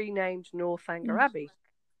she renamed Northanger Abbey,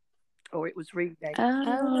 or it was renamed.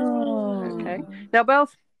 Okay. Now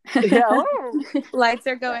both lights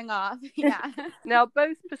are going off. Yeah. Now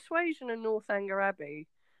both Persuasion and Northanger Abbey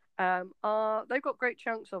they've got great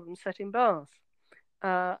chunks of them set in Bath,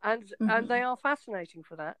 and they are fascinating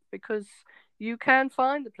for that, because you can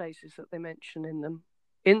find the places that they mention in them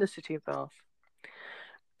in the city of Bath,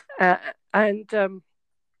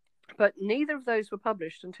 but neither of those were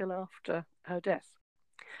published until after her death.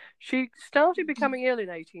 She started becoming ill in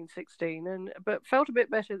 1816, but felt a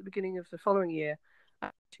bit better at the beginning of the following year,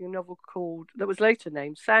 writing a novel that was later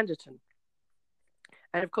named Sanditon.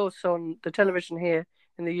 And of course, on the television here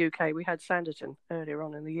in the UK, we had Sanditon earlier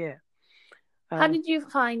on in the year. How did you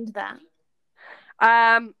find that?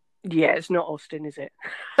 Yeah, it's not Austen, is it?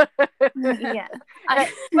 Yeah.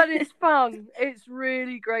 But it's fun. It's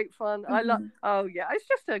really great fun. I love. Oh yeah, it's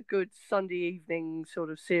just a good Sunday evening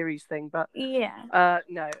sort of series thing. But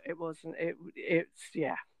no, it wasn't. It's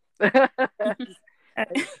yeah.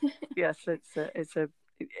 Yes,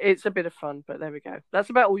 it's a bit of fun, but there we go.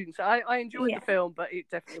 That's about all you can say. I enjoyed the film, but it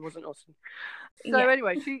definitely wasn't Austen. So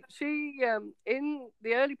anyway, she in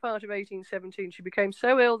the early part of 1817, she became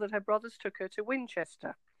so ill that her brothers took her to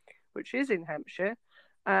Winchester, which is in Hampshire,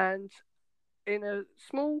 and in a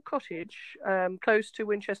small cottage close to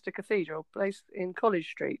Winchester Cathedral, placed in College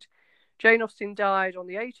Street, Jane Austen died on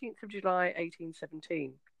the 18th of July,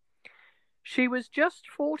 1817. She was just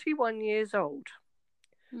 41 years old.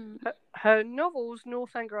 Her novels,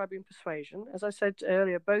 Northanger Abbey and Persuasion, as I said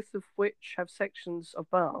earlier, both of which have sections of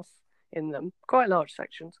Bath in them, quite large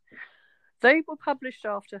sections, they were published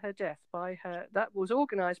after her death by her. That was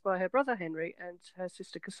organised by her brother Henry and her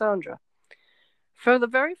sister Cassandra. For the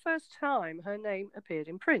very first time, her name appeared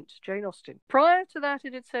in print, Jane Austen. Prior to that,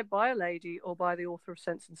 it had said by a lady or by the author of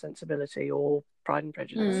Sense and Sensibility or Pride and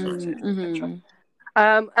Prejudice, etc.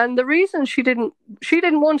 And the reason she didn't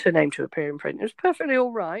want her name to appear in print. It was perfectly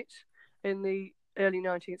all right in the early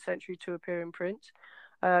 19th century to appear in print.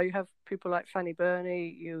 You have people like Fanny Burney,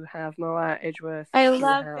 you have Maria Edgeworth. I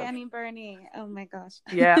love Fanny Burney. Oh my gosh.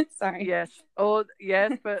 Yeah. Sorry. Yes.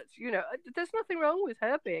 Yes, but there's nothing wrong with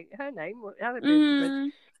her being her name having been in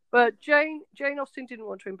print. But Jane Austen didn't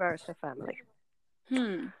want to embarrass her family.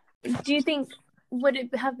 Do you think would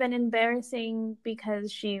it have been embarrassing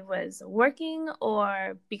because she was working,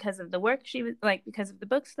 or because of the work she was because of the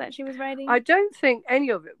books that she was writing? I don't think any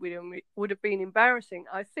of it would have been embarrassing.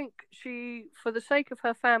 I think she, for the sake of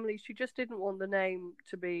her family, she just didn't want the name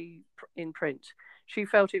to be in print. She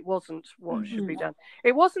felt it wasn't what should be done.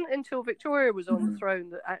 It wasn't until Victoria was on the throne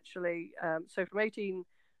that actually, so from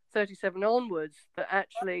 1837 onwards, that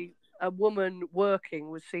actually a woman working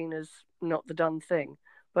was seen as not the done thing.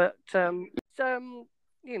 But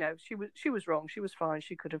she was wrong. She was fine.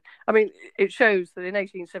 She could have. I mean, it shows that in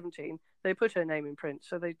 1817 they put her name in print,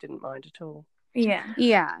 so they didn't mind at all.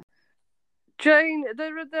 Yeah. Jane,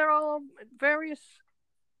 there are various.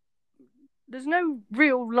 There's no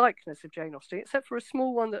real likeness of Jane Austen, except for a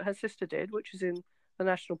small one that her sister did, which is in the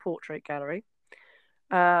National Portrait Gallery.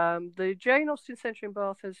 The Jane Austen Centre in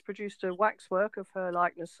Bath has produced a waxwork of her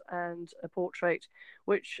likeness and a portrait,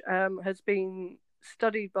 which has been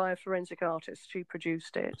studied by a forensic artist. She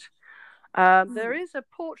produced it. There is a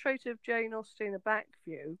portrait of Jane Austen, a back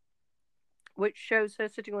view, which shows her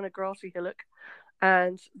sitting on a grassy hillock,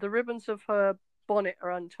 and the ribbons of her bonnet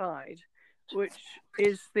are untied, which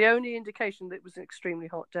is the only indication that it was an extremely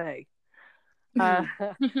hot day. Now,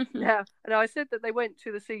 and I said that they went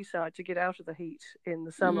to the seaside to get out of the heat in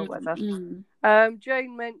the summer weather.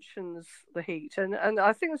 Jane mentions the heat, and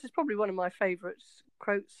I think this is probably one of my favourite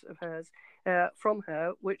quotes of hers from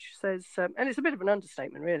her, which says, and it's a bit of an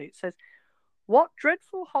understatement, really. It says, "What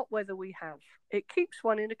dreadful hot weather we have! It keeps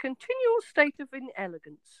one in a continual state of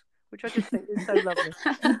inelegance," which I just think is so lovely.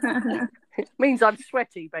 It means I'm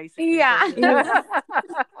sweaty, basically. Yeah.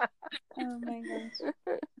 Oh my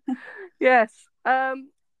gosh. Yes.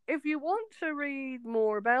 If you want to read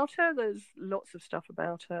more about her, there's lots of stuff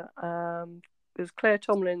about her. There's Claire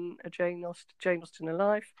Tomlin, Jane Austen, A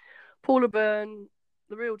Life. Paula Byrne,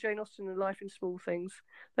 The Real Jane Austen, A Life in Small Things.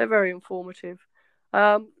 They're very informative.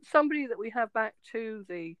 Somebody that we have back to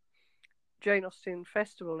the Jane Austen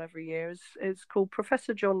Festival every year is called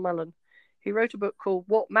Professor John Mullen. He wrote a book called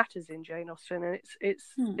What Matters in Jane Austen, and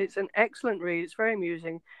it's an excellent read. It's very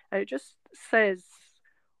amusing, and it just says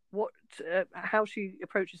how she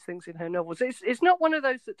approaches things in her novels. It's not one of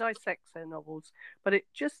those that dissects her novels, but it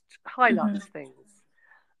just highlights things,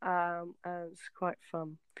 and it's quite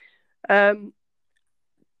fun.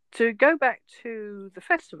 To go back to the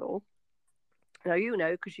festival, now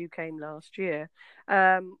because you came last year,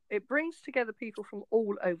 it brings together people from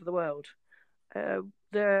all over the world.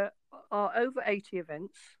 There are over 80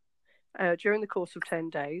 events during the course of 10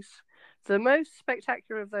 days. The most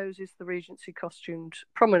spectacular of those is the Regency Costumed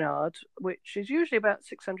Promenade, which is usually about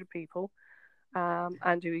 600 people,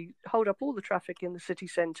 and we hold up all the traffic in the city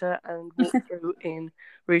centre and walk through in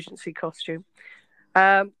Regency costume.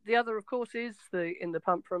 The other, of course, is in the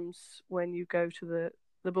pump rooms when you go to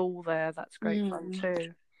the ball there. That's great fun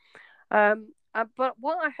too. But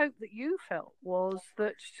what I hope that you felt was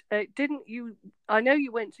that I know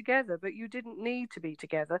you went together, but you didn't need to be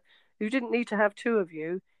together. You didn't need to have two of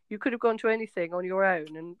you. You could have gone to anything on your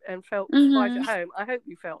own and felt quite at home. I hope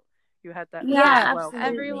you felt you had that. Yeah, well.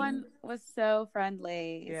 everyone was so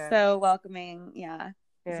friendly, so welcoming. Yeah,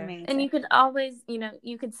 it was amazing. And you could always,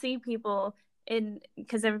 you could see people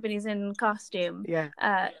because everybody's in costume.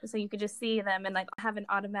 So you could just see them and have an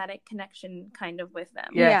automatic connection kind of with them.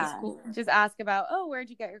 Yeah. Cool. Just ask about, where'd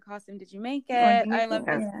you get your costume? Did you make it? I love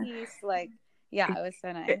this piece. It was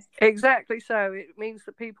so nice. Exactly. So it means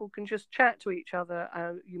that people can just chat to each other.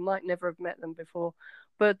 You might never have met them before,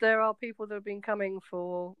 but there are people that have been coming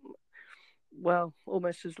for, well,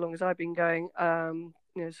 almost as long as I've been going,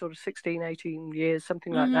 sort of 16, 18 years,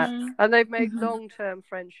 something like that. And they've made long-term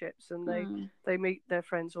friendships, and they meet their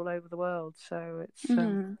friends all over the world. So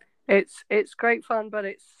it's great fun, but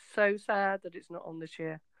it's so sad that it's not on this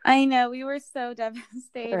year. I know, we were so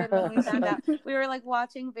devastated when we found out. We were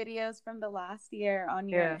watching videos from the last year on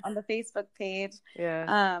the Facebook page.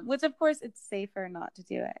 Which of course it's safer not to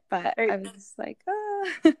do it, but I was just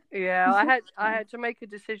I had to make a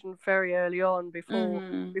decision very early on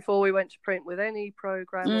before we went to print with any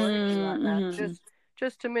program or anything like that,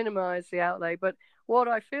 just to minimize the outlay. But what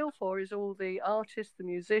I feel for is all the artists, the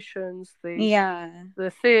musicians, Yeah. the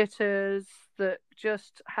theatres that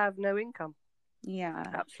just have no income. Yeah.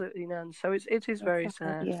 Absolutely none. So it is very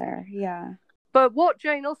sad. Yeah. But what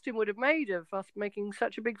Jane Austen would have made of us making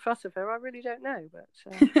such a big fuss of her, I really don't know. But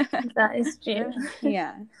that is true.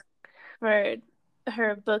 Yeah. For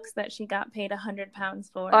her books that she got paid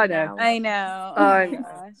 £100 for. I know. I know. I Oh know. my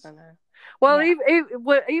gosh. I know. Well,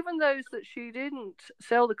 Yeah. even those that she didn't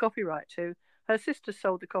sell the copyright to, her sister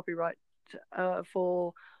sold the copyright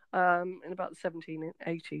for in about the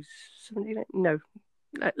 1780s. 17, no,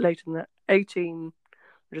 later than that. 18.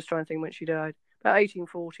 I'm just trying to think when she died. About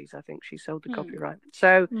 1840s, I think she sold the copyright.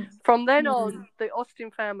 So from then on, the Austen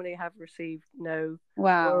family have received no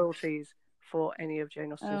royalties for any of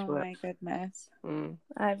Jane Austen's works. Oh my goodness.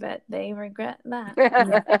 I bet they regret that.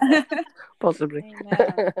 Possibly. I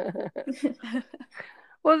know.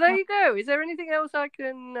 Well, there you go. Is there anything else I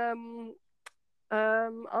can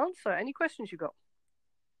answer? Any questions you got?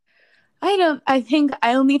 I think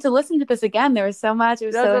I'll need to listen to this again. There was so much. It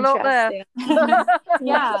was so interesting.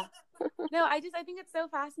 Yeah. No, I think it's so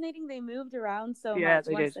fascinating. They moved around so much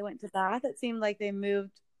once they went to Bath. It seemed like they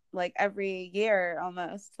moved like every year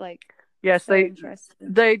almost. Like yes, so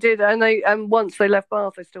they did, and once they left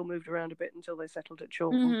Bath, they still moved around a bit until they settled at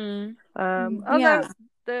Chawton. There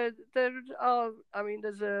are. I mean,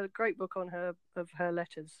 there's a great book on her of her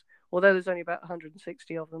letters. Although there's only about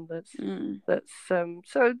 160 of them. That's so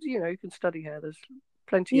you can study her. There's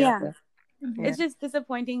plenty out there. It's just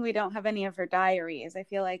disappointing we don't have any of her diaries. I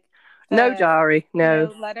feel like no diary,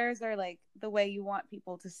 no. Letters are like the way you want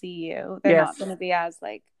people to see you. They're not going to be as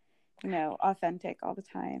like, authentic all the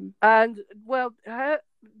time. And well,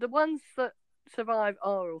 the ones that survive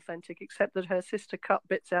are authentic, except that her sister cut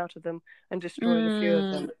bits out of them and destroyed a few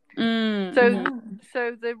of them.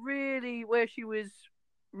 So they're really where she was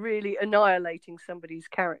really annihilating somebody's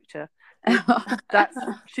character.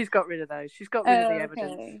 She's got rid of those. She's got rid of the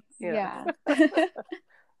evidence. Yeah.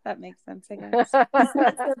 That makes sense, I guess.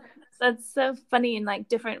 That's so funny and like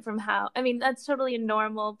different from how, I mean, that's totally a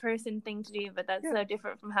normal person thing to do, but that's so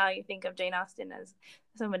different from how you think of Jane Austen as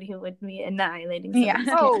somebody who would be annihilating somebody's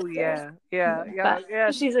character. Yeah.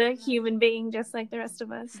 She's a human being just like the rest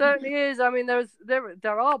of us. Certainly is. I mean,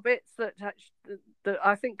 there are bits that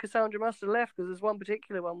I think Cassandra must have left, because there's one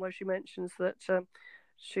particular one where she mentions that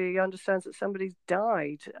she understands that somebody's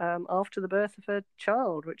died after the birth of her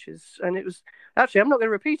child, it was actually, I'm not going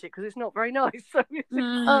to repeat it because it's not very nice. So she's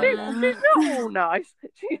not all nice.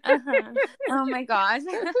 Oh my gosh.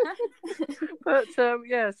 But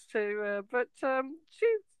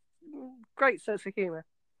she's great sense of humour,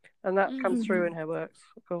 and that comes through in her works,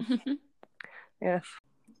 of course. Yes.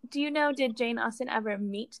 Do you know, did Jane Austen ever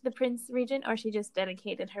meet the Prince Regent, or she just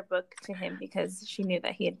dedicated her book to him because she knew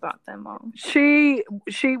that he had bought them all? She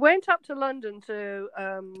went up to London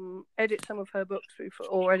to edit some of her books,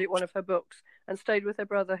 or edit one of her books, and stayed with her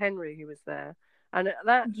brother Henry, who was there. And at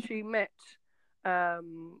that, she met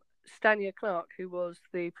Stanier Clark, who was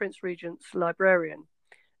the Prince Regent's librarian.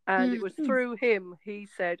 And it was through him, he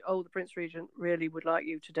said, the Prince Regent really would like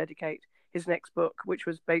you to dedicate his next book, which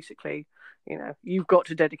was basically, you've got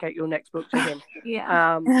to dedicate your next book to him.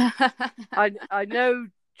 I know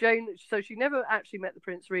Jane, so she never actually met the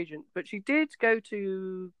Prince Regent, but she did go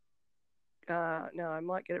to, no, I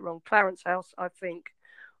might get it wrong, Clarence House, I think,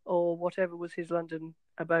 or whatever was his London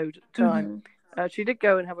abode at the time. She did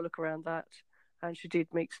go and have a look around that, and she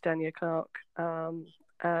did meet Stanier Clark.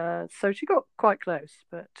 So she got quite close,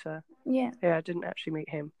 but I didn't actually meet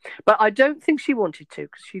him. But I don't think she wanted to,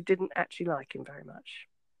 because she didn't actually like him very much.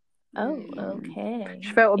 Oh, okay.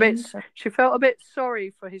 She felt a bit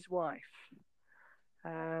sorry for his wife,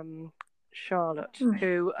 Charlotte,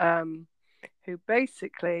 who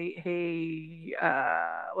basically he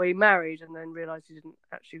married and then realised he didn't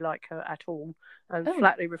actually like her at all, and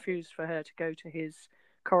flatly refused for her to go to his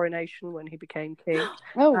coronation when he became king.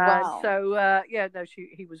 Wow. So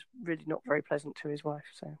he was really not very pleasant to his wife.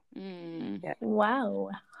 So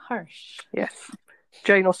wow, harsh. Yes,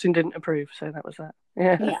 Jane Austen didn't approve, so that was that.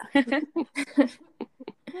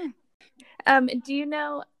 Do you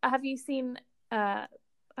know, have you seen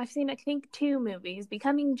I've seen I think 2 movies,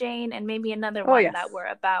 Becoming Jane and maybe another one that were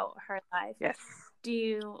about her life. Yes. Do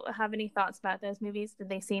you have any thoughts about those movies? Did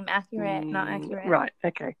they seem accurate, not accurate? Right,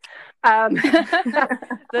 okay.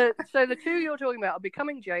 The 2 you're talking about are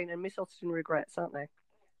Becoming Jane and Miss Austen Regrets, aren't they?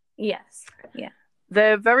 Yes, yeah.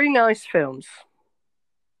 They're very nice films.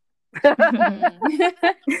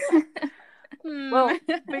 Well,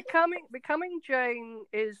 Becoming Jane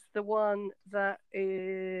is the one that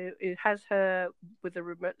it has her with a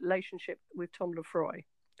relationship with Tom Lefroy.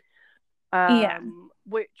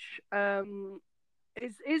 which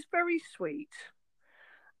is very sweet.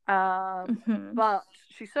 But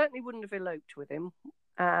she certainly wouldn't have eloped with him,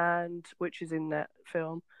 and which is in that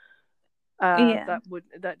film.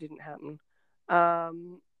 That didn't happen.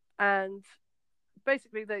 And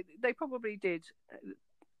basically, they probably did,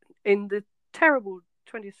 in the terrible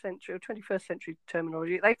 20th century or 21st century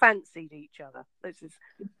terminology, they fancied each other. This is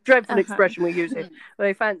a dreadful expression we use here.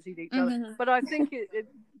 They fancied each other. But I think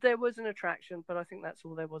there was an attraction, but I think that's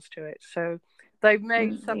all there was to it. So they've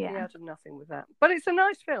made something out of nothing with that. But it's a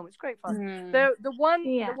nice film. It's great fun. The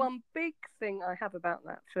one big thing I have about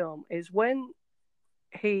that film is when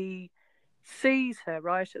he sees her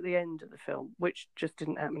right at the end of the film, which just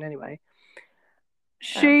didn't happen anyway.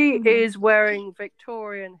 She is wearing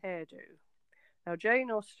Victorian hairdo. Now, Jane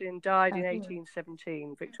Austen died in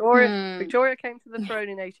 1817. Victoria came to the throne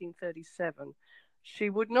in 1837. She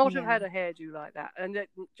would not have had a hairdo like that. And it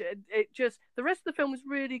just, the rest of the film was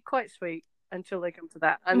really quite sweet until they come to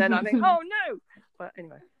that. And then I think, oh no! But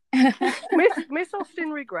anyway, Miss Austen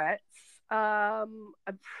regrets.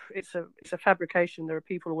 It's a fabrication. There are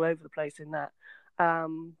people all over the place in that.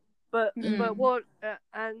 But what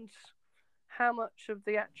and how much of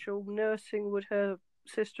the actual nursing would her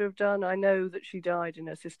sister have done? I know that she died in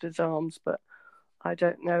her sister's arms, but I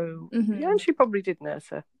don't know. Yeah, and she probably did nurse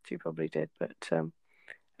her. She probably did. But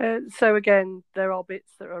so again, there are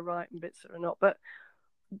bits that are right and bits that are not. But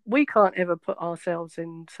we can't ever put ourselves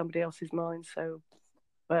in somebody else's mind. So,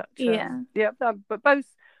 but but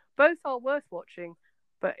both are worth watching.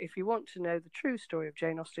 But if you want to know the true story of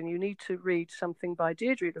Jane Austen, you need to read something by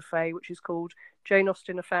Deirdre Le Fay, which is called Jane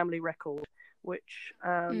Austen: A Family Record. Which,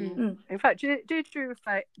 in fact, Deirdre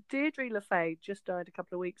Le Fay just died a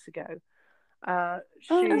couple of weeks ago.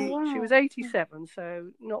 She was 87,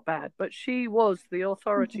 so not bad. But she was the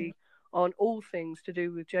authority on all things to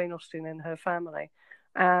do with Jane Austen and her family.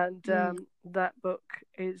 And that book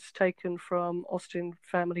is taken from Austen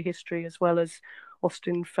family history as well as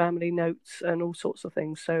Austen family notes and all sorts of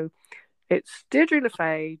things. So it's Deirdre Le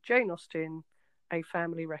Fay, Jane Austen, A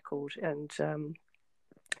Family Record. And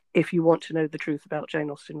if you want to know the truth about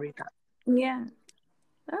Jane Austen, read that. Yeah.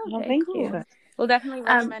 Well, thank you. We'll definitely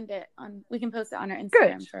recommend it on. We can post it on our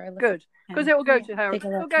Instagram for our good, because it will go to her. It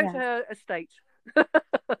will go to her estate. The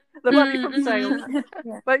money from sales.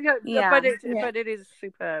 But but it is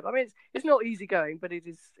superb. I mean, it's not easy going, but it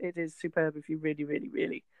is superb if you really, really,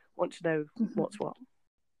 really want to know what's what.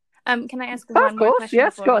 Can I ask one more question?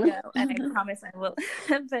 Yes, before we go? And I promise I will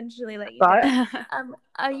eventually let you go.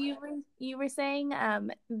 You were saying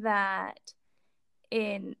that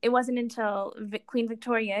it wasn't until Queen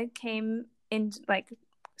Victoria came in, like,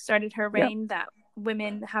 started her reign, that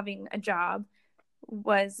women having a job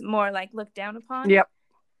was more like looked down upon. Yeah,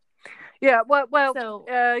 well, so,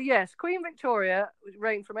 yes, Queen Victoria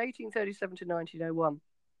reigned from 1837 to 1901.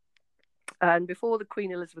 And before the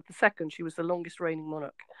Queen Elizabeth II, she was the longest reigning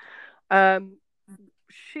monarch.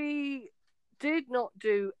 She did not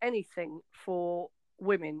do anything for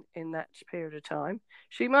women in that period of time.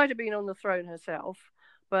 She might have been on the throne herself,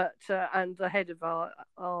 but and the head of our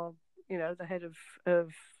the head of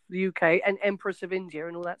the UK and Empress of India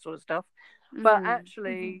and all that sort of stuff. But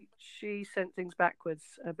actually, she sent things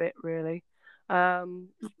backwards a bit, really. But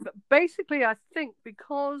basically, I think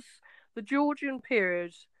because the Georgian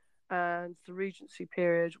period and the Regency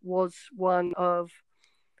period was one of,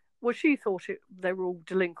 well, she thought they were all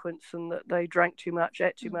delinquents and that they drank too much,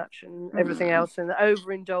 ate too much, and everything else, and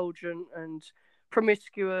overindulgent and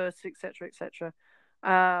promiscuous, etc., etc.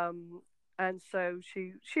 And so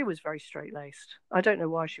she was very straight-laced. I don't know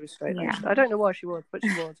why she was straight-laced. I don't know why she was, but she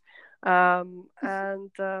was. I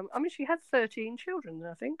mean, she had 13 children,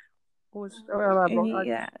 I think.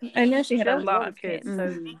 I know she had a lot of kids.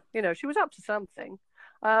 So, she was up to something.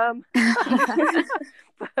 But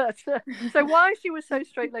so why she was so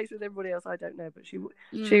straight-laced with everybody else, I don't know. But she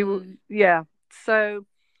So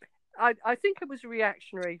I think it was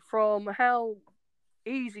reactionary from how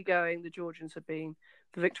easygoing the Georgians had been.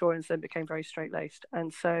 The Victorians then became very straight-laced,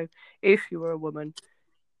 and so if you were a woman,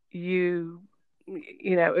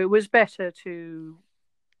 it was better to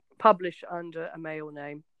publish under a male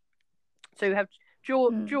name. So you have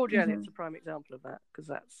George Eliot's a prime example of that, because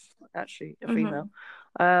that's actually a female.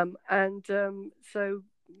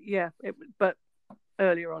 But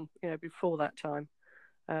earlier on, before that time,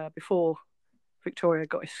 before Victoria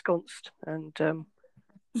got ensconced and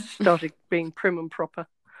started being prim and proper,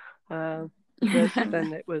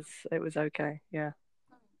 then it was okay. Yeah.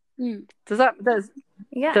 Does that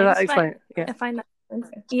explain it? Yeah. I find that.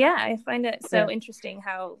 I find it so interesting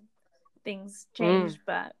how things change,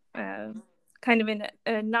 but kind of in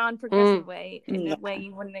a non-progressive way, in a way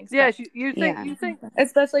you wouldn't expect. Yes, you think,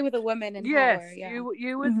 especially with a woman in power. Yeah,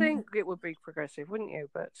 you would think it would be progressive, wouldn't you?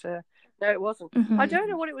 But no, it wasn't. I don't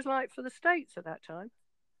know what it was like for the States at that time,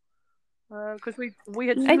 because we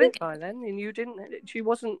had split by then, and you didn't. She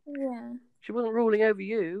wasn't. Yeah. She wasn't ruling over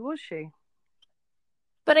you, was she?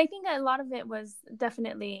 But I think a lot of it was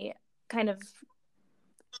definitely kind of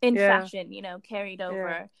in fashion, carried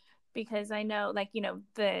over, because I know, like,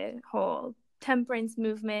 the whole temperance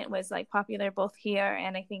movement was like popular both here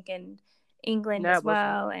and I think in England as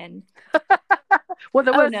well. And well,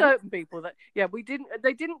 there were certain people that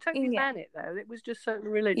they didn't totally ban it though. It was just certain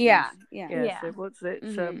religions. Yes, it was.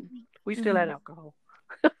 We still had alcohol.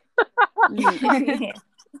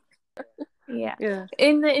 Yeah.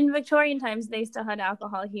 In Victorian times they still had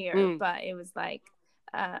alcohol here, but it was like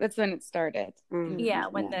that's when it started. When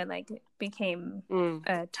they like became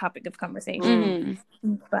a topic of conversation.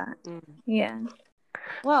 But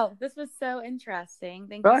well, this was so interesting.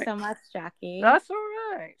 Thank you so much, Jackie. That's all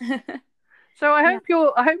right. So I hope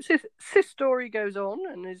Sis story goes on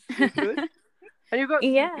and is good. And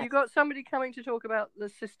you've got somebody coming to talk about the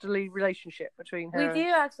sisterly relationship between her. We do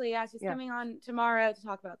actually. Yeah, she's coming on tomorrow to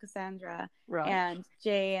talk about Cassandra and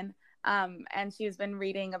Jane. And she's been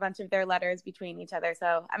reading a bunch of their letters between each other.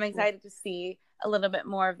 So I'm excited to see a little bit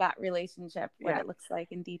more of that relationship, what it looks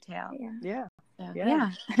like in detail.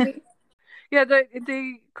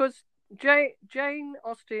 Because Jane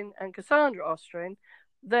Austen and Cassandra Austen,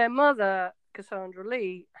 their mother Cassandra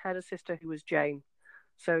Lee had a sister who was Jane.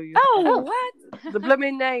 So what? The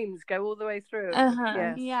blooming names go all the way through.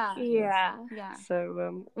 Yeah.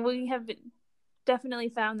 So we have definitely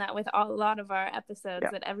found that with a lot of our episodes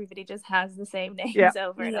that everybody just has the same names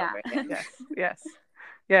over and over again. Yes.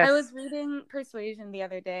 I was reading Persuasion the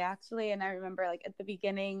other day actually, and I remember like at the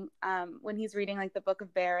beginning when he's reading like the Book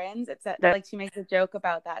of Barons, it said like she makes a joke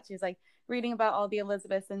about that. She's like reading about all the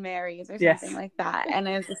Elizabeths and Marys or something like that, and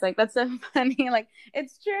I was just like, that's so funny. Like,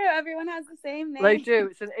 it's true, everyone has the same name. They do.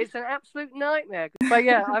 It's an absolute nightmare. But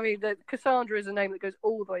I mean, Cassandra is a name that goes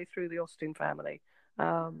all the way through the Austen family.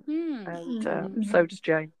 And so does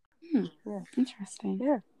Jane. Interesting.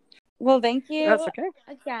 Yeah. Well, thank you. That's okay.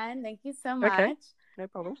 Again, thank you so much. Okay. No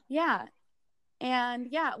problem. Yeah. And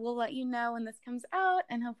we'll let you know when this comes out,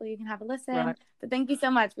 and hopefully you can have a listen. Right. But thank you so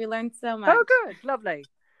much. We learned so much. Oh, good. Lovely.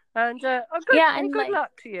 And good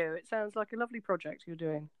luck to you. It sounds like a lovely project you're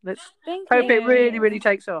doing. Let's hope it really, really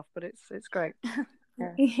takes off. But it's great.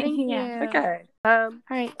 Thank you. Okay. All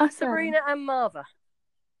right. Awesome. Sabrina and Martha.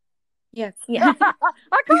 Yes. Yeah.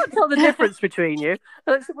 I can't tell the difference between you.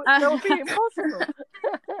 That would be impossible.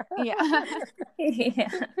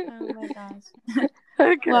 Oh my gosh.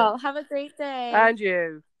 Okay. Well, have a great day. And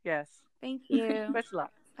you. Yes. Thank you. Best of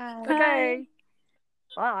luck. Bye. Okay.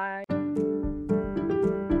 Bye.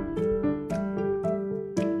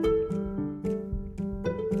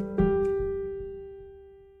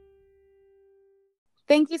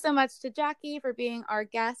 Thank you so much to Jackie for being our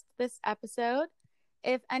guest this episode.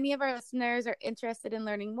 If any of our listeners are interested in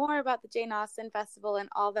learning more about the Jane Austen Festival and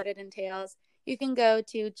all that it entails, you can go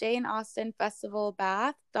to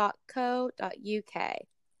janeaustenfestivalbath.co.uk.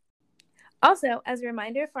 Also, as a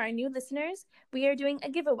reminder for our new listeners, we are doing a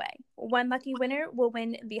giveaway. One lucky winner will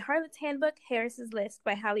win the Harlot's Handbook, Harris's List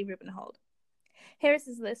by Hallie Rubenhold.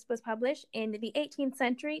 Harris's List was published in the 18th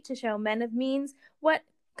century to show men of means what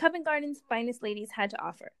Covent Garden's finest ladies had to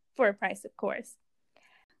offer, for a price, of course.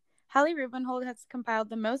 Hallie Rubenhold has compiled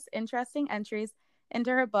the most interesting entries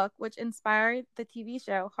into her book, which inspired the TV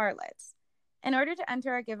show Harlots. In order to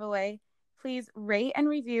enter our giveaway, please rate and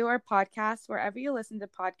review our podcast wherever you listen to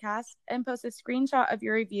podcasts, and post a screenshot of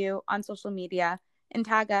your review on social media and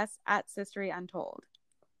tag us at Sistery Untold.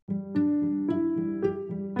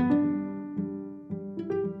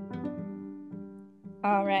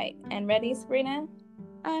 All right. And ready, Sabrina?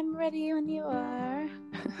 I'm ready when you are.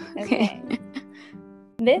 Okay.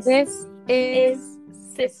 This is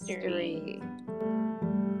Sistery.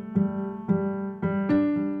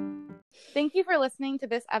 Thank you for listening to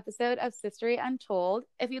this episode of Sistery Untold.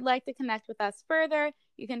 If you'd like to connect with us further,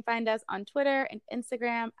 you can find us on Twitter and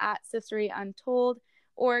Instagram at Sistery Untold,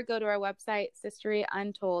 or go to our website,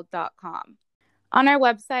 sisteryuntold.com. On our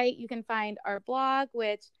website, you can find our blog,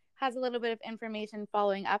 which has a little bit of information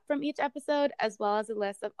following up from each episode, as well as a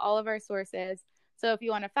list of all of our sources. So if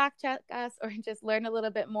you want to fact check us or just learn a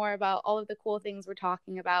little bit more about all of the cool things we're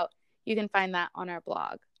talking about, you can find that on our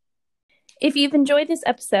blog. If you've enjoyed this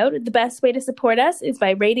episode, the best way to support us is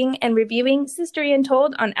by rating and reviewing Sistery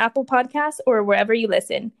Untold on Apple Podcasts or wherever you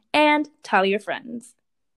listen. And tell your friends.